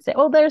store and say,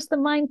 oh, there's the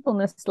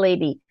mindfulness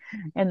lady.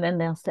 And then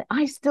they'll say,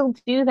 I still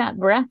do that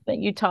breath that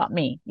you taught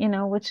me,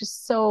 which is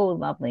so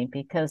lovely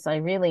because I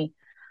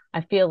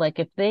feel like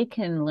if they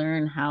can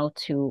learn how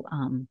to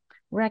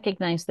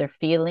recognize their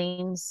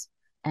feelings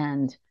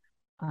and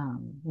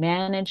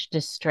manage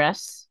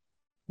distress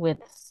with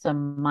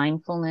some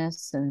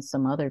mindfulness and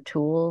some other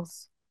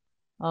tools,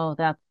 oh,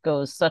 that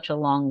goes such a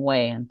long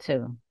way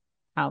into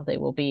how they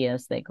will be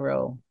as they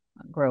grow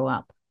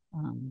up.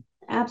 And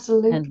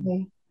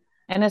Absolutely.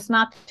 and it's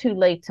not too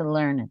late to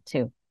learn it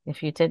too.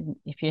 If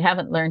you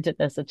haven't learned it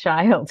as a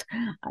child,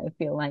 I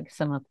feel like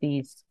some of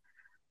these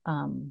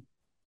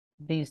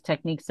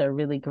techniques are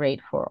really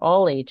great for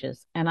all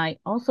ages. And I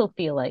also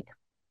feel like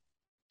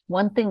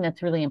one thing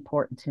that's really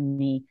important to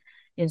me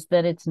is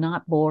that it's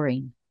not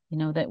boring,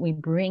 that we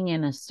bring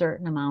in a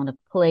certain amount of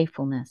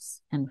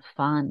playfulness and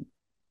fun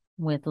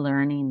with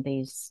learning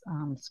these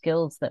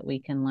skills that we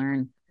can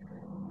learn,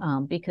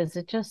 because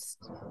it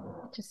just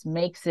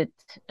makes it,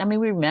 I mean,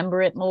 we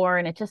remember it more,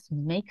 and it just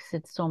makes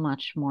it so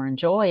much more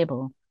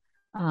enjoyable.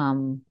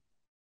 Um,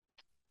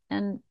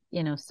 and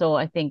so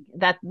I think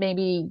that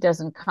maybe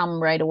doesn't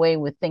come right away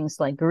with things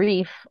like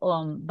grief,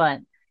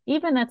 but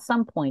even at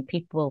some point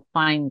people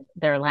find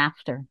their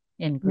laughter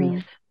in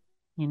grief.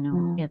 Mm,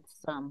 mm.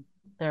 It's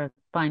there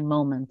find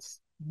moments,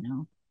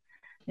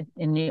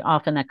 and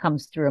often that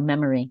comes through a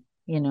memory,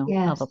 of a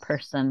Yes.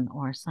 person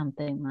or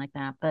something like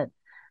that. But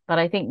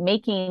I think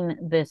making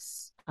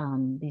these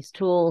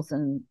tools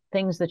and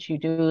things that you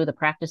do, the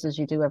practices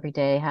you do every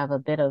day, have a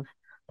bit of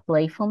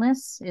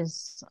playfulness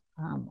is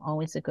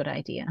always a good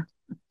idea.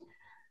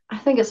 I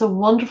think it's a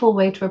wonderful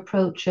way to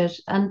approach it.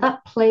 And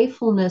that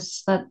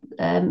playfulness, that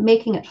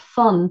making it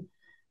fun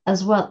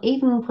as well,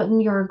 even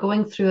when you're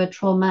going through a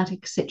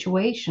traumatic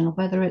situation,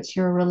 whether it's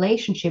your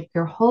relationship,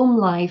 your home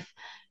life,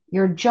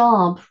 your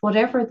job,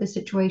 whatever the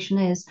situation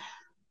is,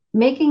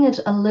 making it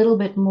a little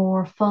bit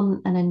more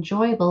fun and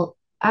enjoyable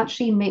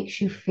actually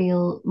makes you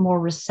feel more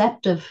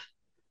receptive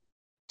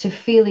to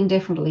feeling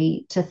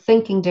differently, to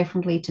thinking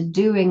differently, to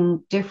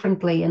doing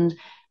differently, and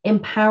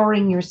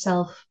empowering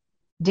yourself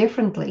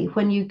differently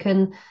when you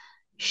can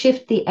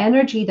shift the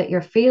energy that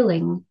you're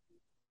feeling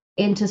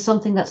into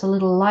something that's a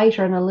little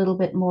lighter and a little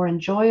bit more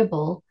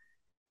enjoyable.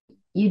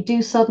 You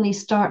do suddenly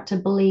start to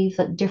believe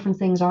that different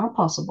things are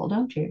possible,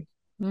 don't you?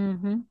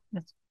 Mm-hmm.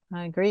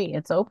 I agree.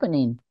 It's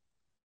opening.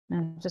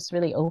 It just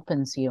really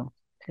opens you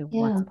to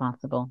what's Yeah.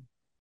 possible.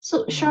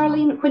 So, Um,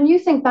 Charlene, when you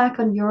think back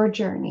on your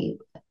journey,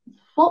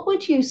 what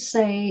would you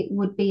say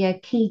would be a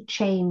key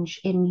change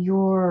in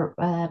your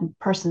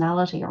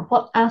personality, or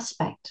what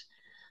aspect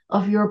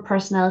of your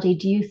personality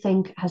do you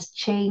think has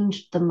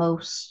changed the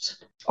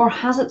most, or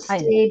has it I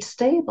stayed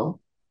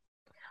stable?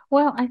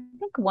 Well, I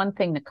think one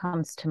thing that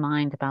comes to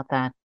mind about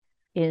that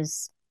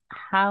is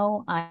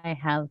how I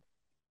have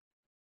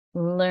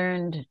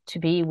learned to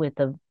be with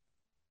the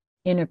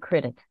inner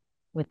critic,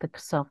 with the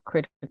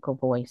self-critical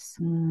voice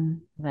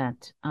Mm,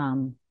 that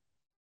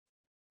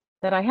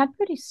I had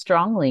pretty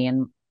strongly,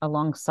 and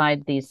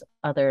alongside these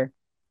other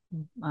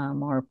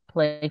more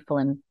playful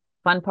and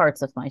fun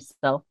parts of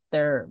myself,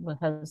 there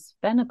has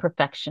been a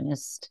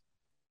perfectionist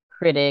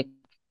critic,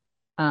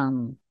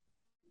 um,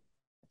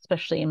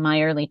 especially in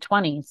my early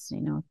 20s,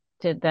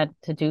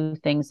 to do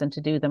things and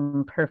to do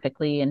them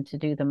perfectly and to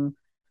do them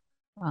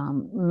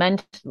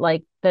meant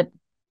like that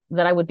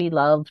I would be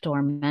loved,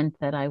 or meant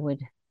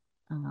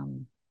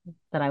um,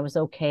 that I was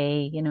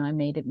okay. I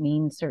made it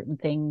mean certain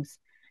things,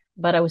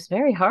 but I was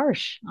very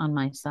harsh on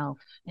myself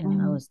in mm,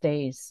 those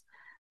days.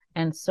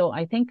 And so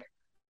I think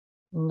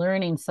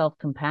learning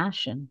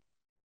self-compassion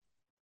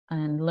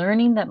and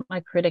learning that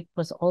my critic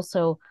was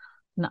also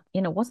not,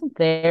 wasn't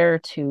there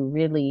to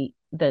really,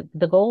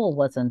 the goal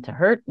wasn't to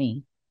hurt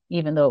me,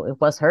 even though it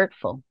was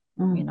hurtful,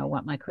 mm,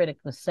 what my critic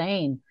was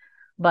saying.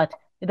 But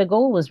the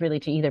goal was really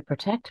to either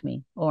protect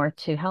me or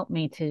to help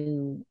me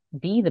to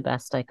be the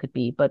best I could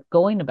be, but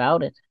going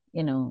about it,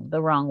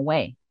 the wrong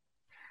way.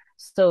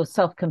 So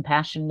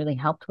self-compassion really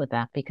helped with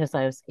that, because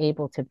I was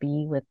able to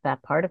be with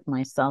that part of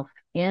myself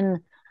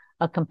in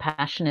a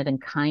compassionate and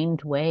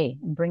kind way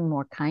and bring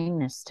more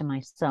kindness to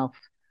myself.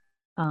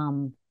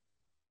 Um,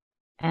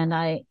 and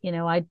I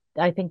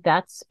think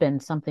that's been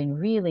something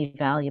really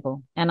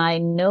valuable. And I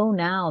know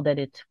now that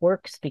it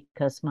works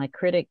because my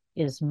critic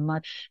is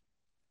much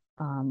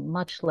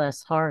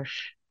less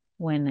harsh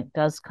when it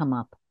does come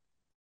up.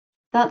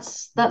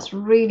 that's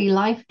really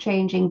life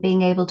changing,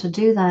 being able to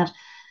do that.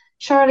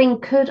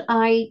 Charlene, could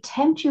I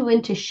tempt you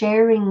into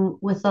sharing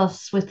with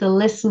us, with the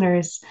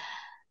listeners,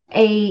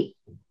 a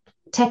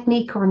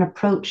technique or an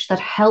approach that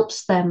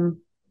helps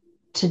them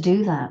to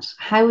do that?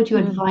 How would you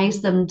advise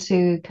Mhm. them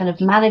to kind of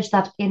manage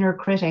that inner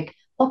critic?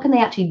 What can they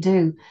actually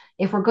do?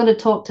 If we're going to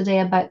talk today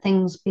about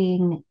things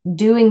being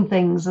doing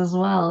things as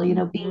well, being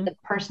Mhm. the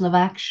person of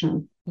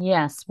action.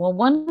 Yes. Well,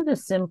 one of the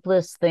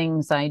simplest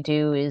things I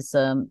do is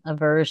a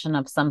version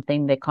of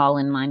something they call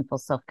in mindful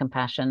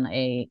self-compassion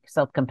a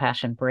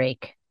self-compassion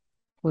break,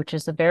 which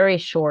is a very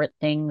short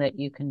thing that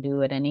you can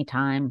do at any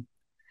time.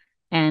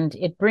 And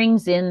it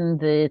brings in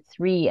the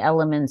three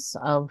elements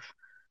of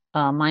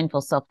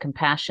mindful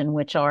self-compassion,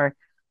 which are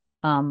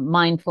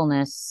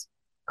mindfulness,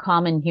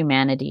 common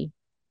humanity,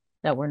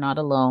 that we're not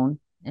alone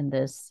in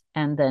this,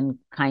 and then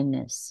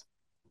kindness.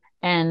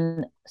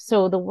 And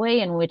so the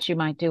way in which you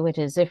might do it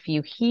is, if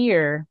you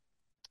hear,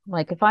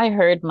 like if I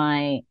heard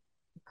my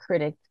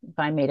critic, if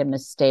I made a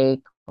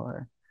mistake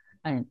or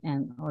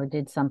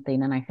did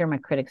something, and I hear my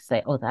critic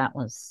say, "Oh, that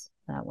was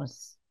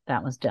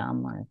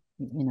dumb," or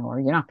or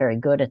you're not very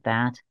good at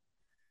that.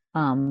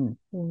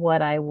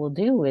 What I will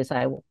do is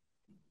I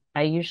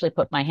usually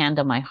put my hand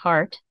on my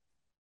heart,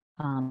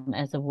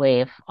 as a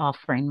way of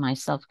offering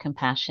myself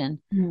compassion.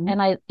 Mm.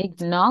 And I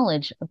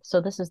acknowledge, so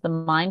this is the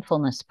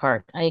mindfulness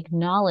part. I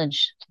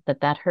acknowledge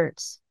that that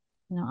hurts.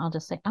 I'll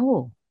just say,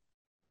 oh,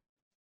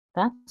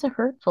 that's a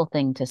hurtful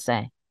thing to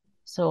say.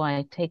 So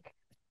I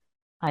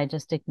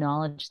just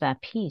acknowledge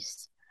that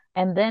piece.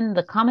 And then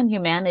the common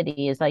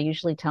humanity is I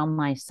usually tell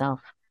myself,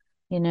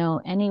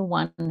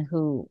 anyone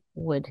who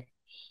would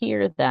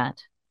hear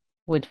that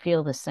would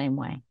feel the same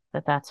way,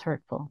 that that's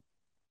hurtful,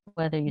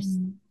 whether you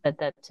Mm. said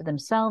that to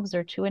themselves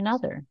or to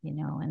another,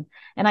 and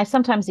I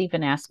sometimes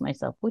even ask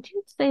myself, would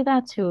you say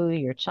that to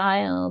your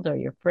child or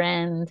your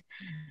friend?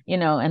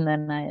 And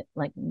then I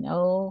like,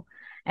 no.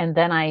 And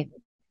then I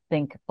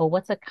think, oh,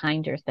 what's a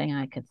kinder thing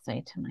I could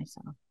say to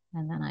myself?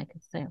 And then I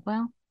could say,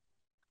 well,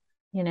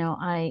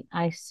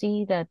 I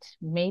see that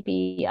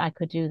maybe I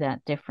could do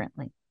that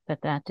differently,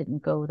 that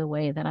didn't go the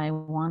way that I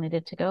wanted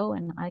it to go,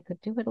 and I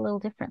could do it a little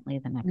differently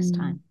the next Mm.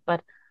 time.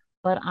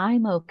 But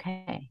I'm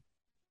okay.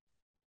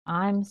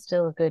 I'm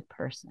still a good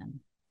person.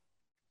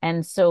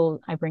 And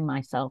so I bring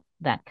myself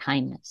that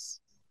kindness.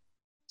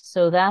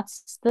 So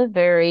that's a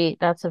very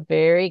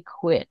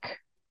quick,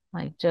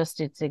 like, just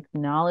it's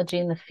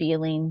acknowledging the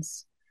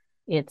feelings.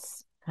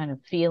 It's kind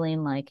of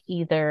feeling like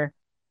either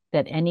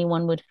that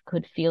anyone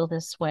could feel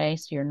this way,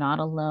 so you're not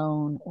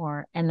alone,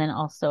 and then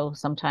also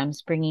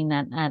sometimes bringing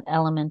that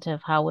element of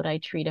how would I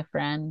treat a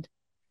friend,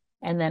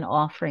 and then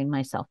offering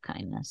myself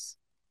kindness.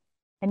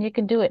 And you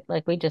can do it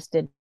like we just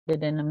did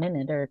it in a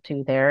minute or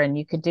two there, and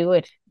you could do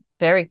it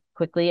very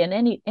quickly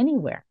and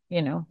anywhere.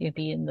 You'd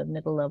be in the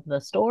middle of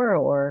the store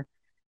or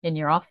in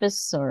your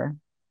office or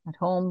at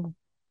home.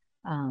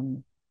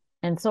 Um,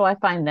 and so I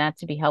find that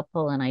to be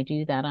helpful, and I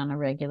do that on a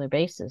regular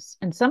basis.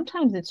 And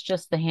sometimes it's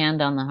just the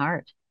hand on the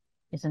heart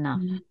is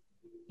enough.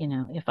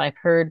 Mm. If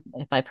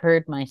I've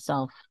heard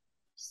myself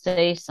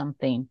say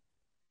something,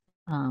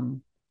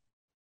 um,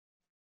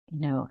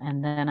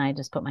 and then I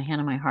just put my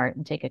hand on my heart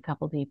and take a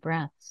couple deep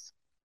breaths.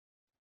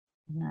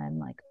 And I'm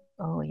like,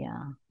 oh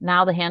yeah.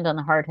 Now the hand on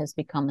the heart has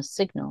become a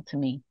signal to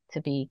me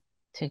to be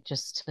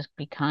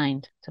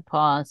kind, to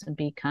pause and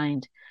be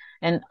kind.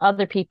 And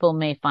other people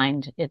may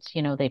find it's,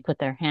 they put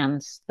their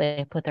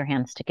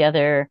hands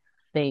together.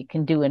 They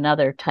can do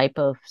another type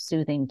of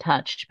soothing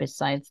touch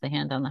besides the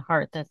hand on the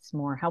heart that's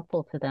more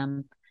helpful to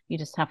them. You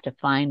just have to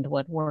find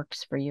what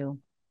works for you.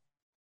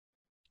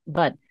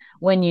 But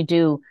when you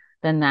do,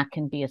 then that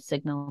can be a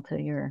signal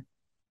to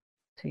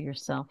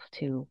yourself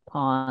to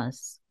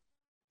pause.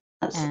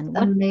 That's And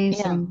yeah,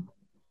 amazing.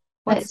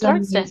 what It's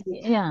starts to,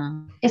 amazing. yeah.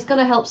 It's going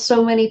to help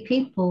so many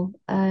people.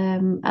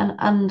 And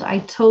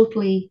I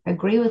totally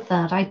agree with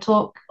that. I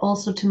talk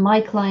also to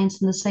my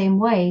clients in the same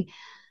way,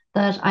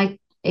 that I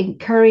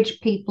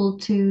encourage people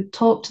to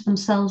talk to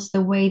themselves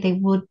the way they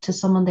would to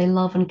someone they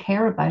love and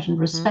care about and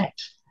Mm-hmm.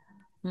 respect.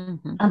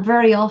 Mm-hmm. And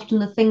very often,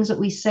 the things that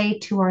we say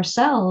to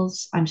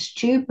ourselves, I'm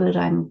stupid,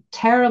 I'm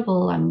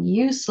terrible, I'm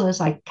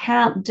useless, I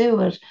can't do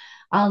it,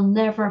 I'll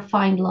never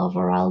find love,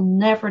 or I'll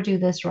never do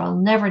this, or I'll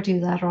never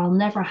do that, or I'll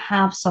never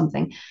have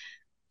something.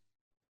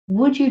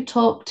 Would you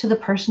talk to the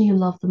person you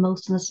love the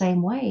most in the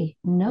same way?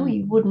 No,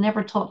 you Mm-hmm. would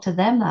never talk to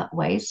them that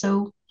way.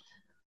 So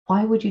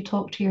why would you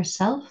talk to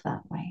yourself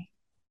that way?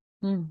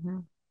 Mm-hmm.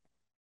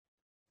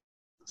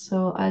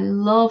 So I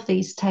love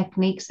these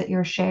techniques that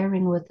you're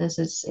sharing with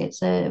us.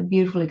 It's a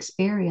beautiful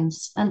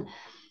experience. And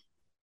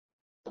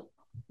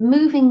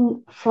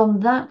moving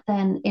from that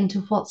then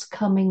into what's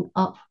coming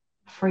up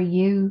for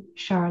you,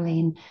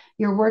 Charlene,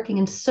 you're working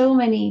in so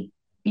many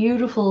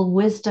beautiful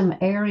wisdom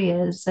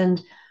areas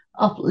and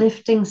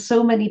uplifting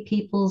so many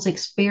people's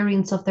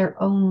experience of their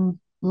own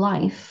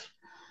life.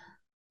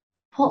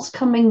 What's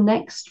coming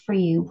next for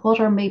you? What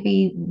are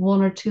maybe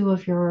one or two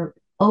of your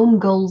own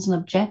goals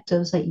and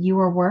objectives that you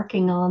are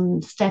working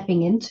on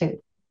stepping into?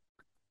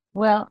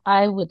 Well,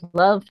 I would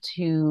love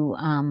to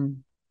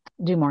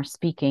do more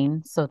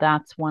speaking. So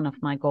that's one of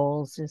my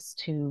goals, is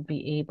to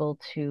be able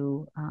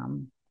to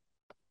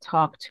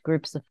talk to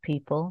groups of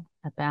people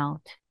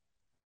about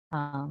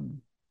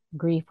um,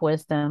 grief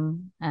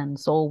wisdom and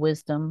soul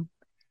wisdom.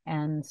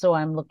 And so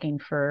I'm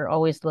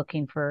always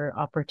looking for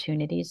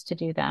opportunities to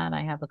do that.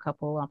 I have a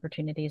couple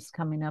opportunities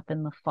coming up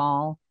in the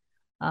fall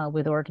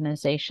with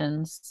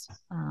organizations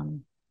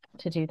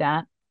to do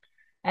that.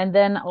 And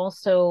then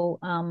also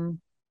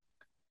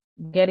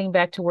getting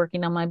back to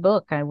working on my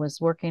book. I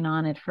was working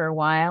on it for a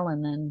while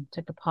and then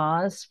took a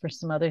pause for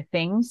some other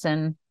things.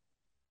 And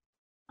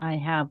I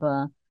have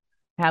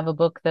a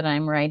book that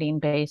I'm writing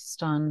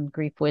based on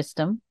grief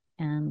wisdom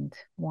and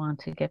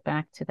want to get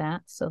back to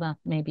that. So that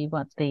may be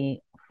what the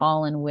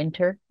fall and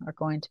winter are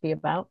going to be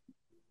about.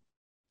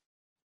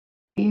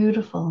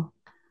 Beautiful.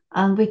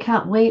 And we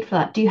can't wait for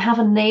that. Do you have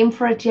a name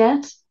for it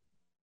yet?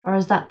 Or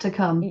is that to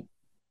come?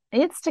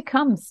 It's to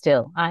come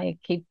still.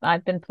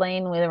 I've been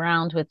playing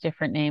around with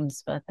different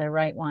names, but the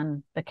right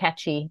one, the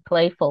catchy,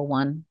 playful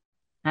one,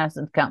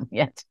 hasn't come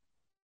yet.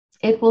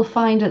 It will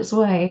find its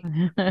way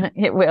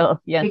It will.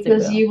 Yes, it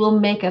because will. you will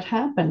make it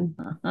happen.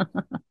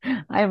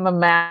 I'm a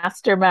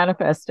master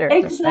manifester,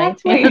 right?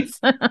 Exactly. Yes.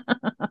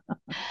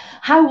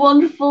 How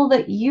wonderful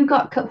that you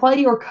got, while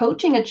you were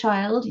coaching a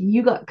child,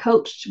 you got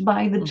coached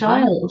by the Hmm.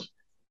 child.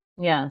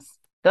 Yes.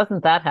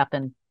 Doesn't that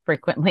happen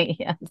frequently?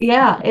 Yes.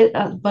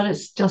 Yeah, but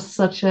it's just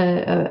such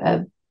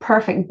a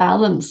perfect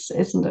balance,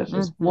 isn't it?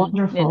 It's It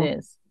wonderful.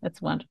 is.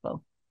 It's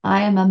wonderful.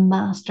 I am a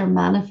master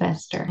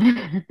manifester.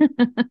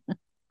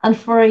 And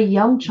for a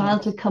young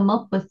child to Yes. come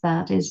up with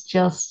that is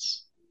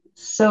just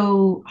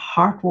so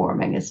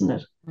heartwarming, isn't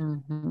it?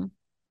 Hmm.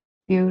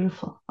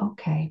 Beautiful.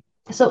 Okay.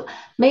 So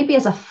maybe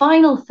as a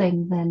final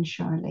thing, then,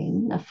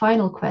 Charlene, a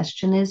final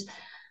question is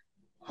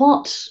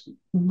what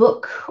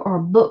book or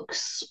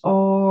books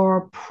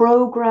or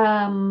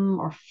program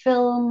or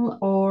film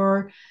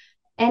or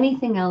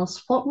anything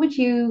else, what would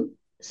you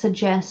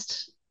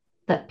suggest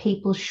that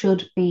people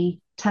should be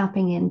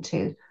tapping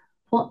into?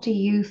 What do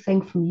you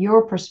think from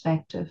your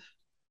perspective?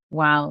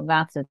 Wow,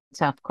 that's a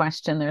tough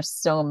question. There's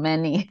so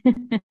many.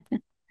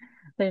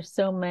 There's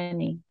so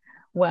many.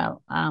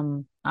 Well,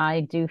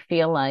 I do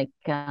feel like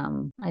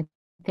I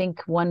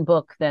think one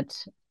book that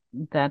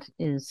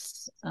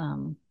is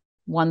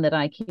one that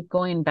I keep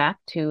going back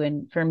to,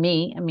 and for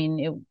me, I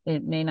mean,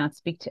 it may not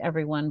speak to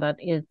everyone, but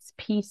it's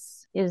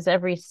Peace is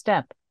Every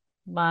Step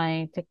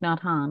by Thich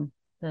Nhat Hanh,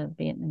 the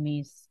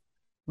Vietnamese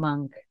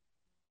monk.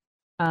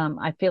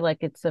 I feel like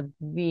it's a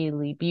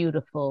really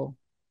beautiful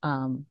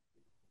um,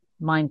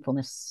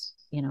 mindfulness,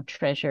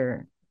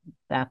 treasure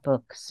that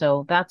book.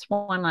 So that's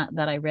one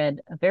that I read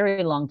a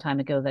very long time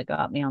ago that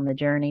got me on the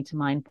journey to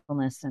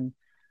mindfulness, and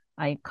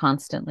I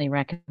constantly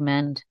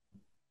recommend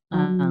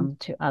Mm,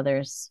 to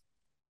others.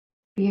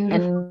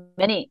 beautiful.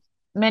 And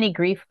many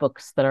grief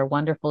books that are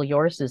wonderful.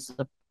 Yours is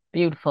a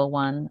beautiful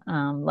one.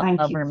 Thank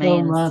Love you so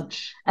Remains.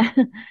 much.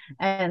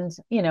 And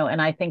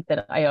and I think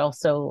that I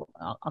also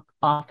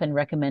often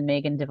recommend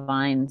Megan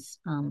Devine's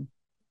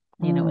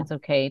Mm, it's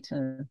okay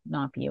to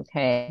not be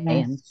okay.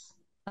 And yes,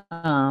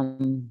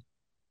 um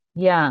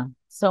yeah,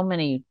 so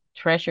many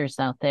treasures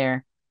out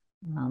there.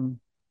 Um,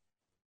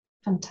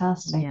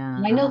 fantastic.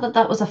 And I know yeah. that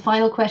that was a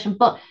final question,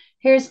 but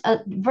here's a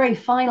very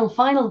final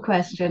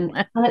question.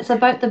 And it's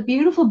about the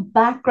beautiful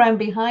background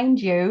behind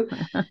you.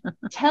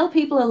 Tell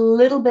people a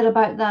little bit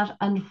about that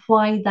and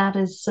why that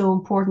is so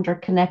important or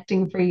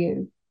connecting for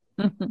you.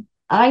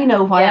 I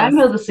know why. I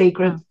know Yes. the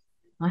secret.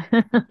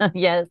 Uh,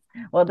 yes.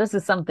 Well, this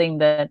is something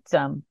that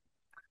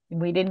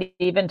we didn't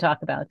even talk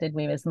about, did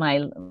we? It was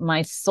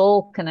my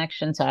soul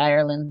connection to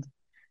Ireland.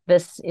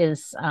 This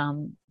is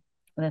um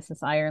this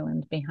is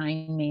Ireland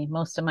behind me.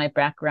 Most of my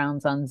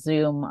backgrounds on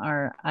Zoom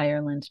are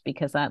Ireland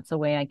because that's the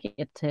way I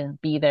get to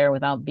be there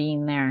without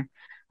being there.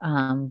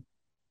 Um,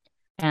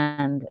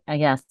 and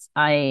yes,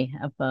 I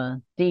have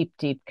a deep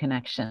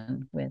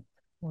connection with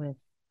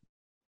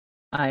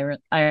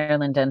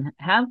Ireland and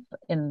have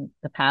in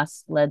the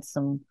past led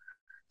some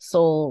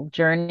soul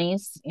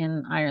journeys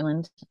in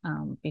Ireland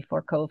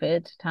before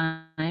COVID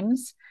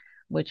times,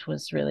 which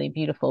was really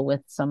beautiful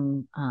with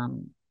some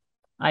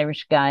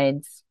Irish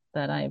guides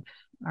that I've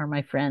are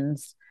my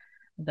friends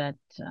that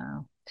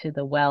to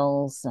the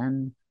wells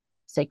and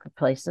sacred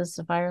places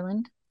of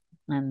Ireland.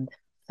 And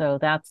so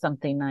that's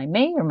something I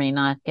may or may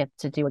not get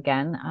to do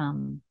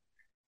again.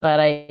 But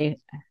I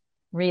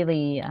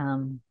really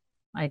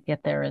I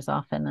get there as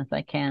often as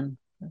I can.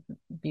 It's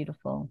a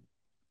beautiful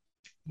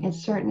It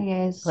certainly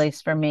is.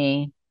 place for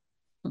me.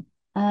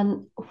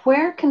 And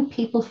where can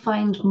people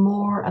find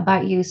more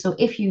about you? So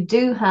if you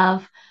do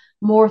have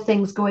more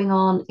things going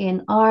on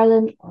in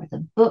Ireland or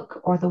the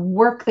book or the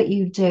work that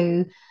you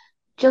do,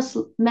 just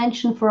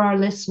mention for our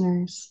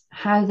listeners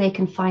how they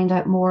can find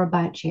out more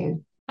about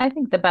you. I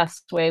think the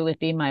best way would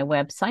be my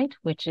website,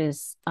 which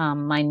is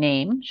my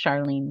name,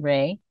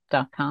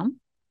 charlenerae.com.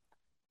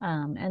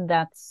 And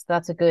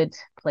that's a good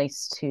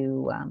place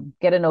to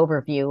get an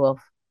overview of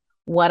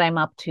what I'm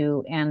up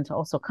to and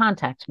also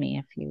contact me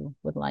if you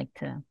would like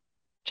to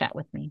chat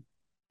with me.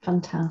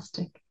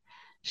 Fantastic.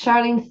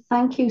 Charlene,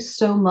 thank you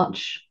so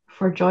much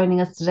for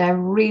joining us today. I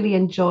really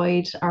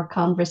enjoyed our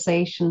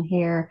conversation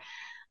here.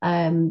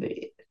 Um,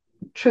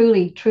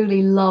 truly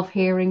love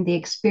hearing the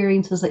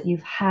experiences that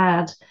you've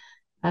had.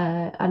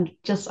 And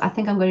just, I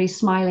think I'm going to be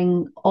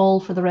smiling all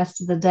for the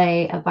rest of the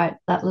day about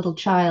that little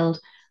child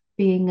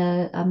being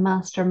a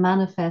master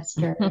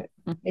manifester.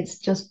 It's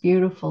just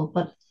beautiful.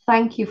 But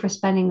thank you for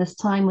spending this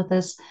time with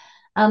us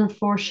and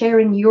for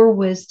sharing your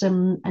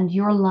wisdom and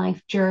your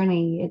life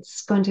journey.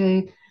 It's going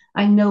to,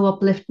 I know,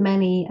 uplift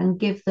many and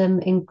give them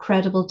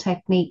incredible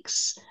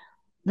techniques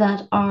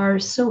that are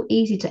so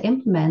easy to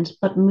implement,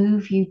 but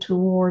move you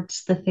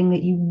towards the thing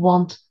that you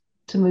want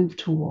to move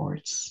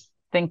towards.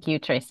 Thank you,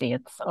 Tracy.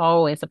 It's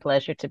always a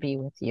pleasure to be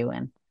with you.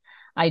 And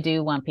I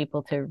do want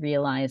people to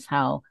realize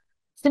how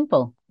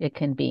simple it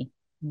can be.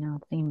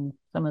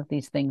 Some of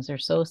these things are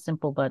so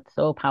simple, but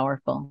so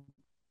powerful.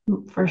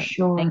 For But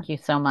sure. thank you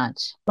so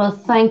much. Well,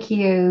 thank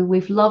you.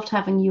 We've loved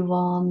having you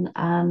on,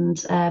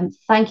 and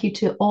thank you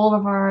to all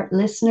of our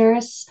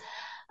listeners.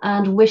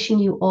 and wishing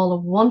you all a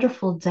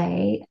wonderful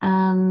day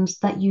and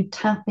that you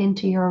tap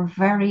into your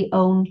very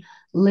own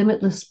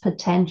limitless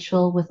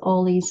potential with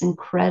all these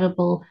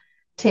incredible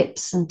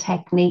tips and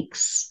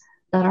techniques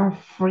that are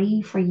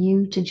free for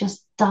you to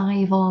just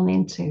dive on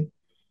into.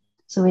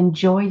 So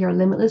enjoy your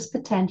limitless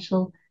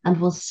potential, and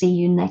we'll see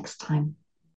you next time.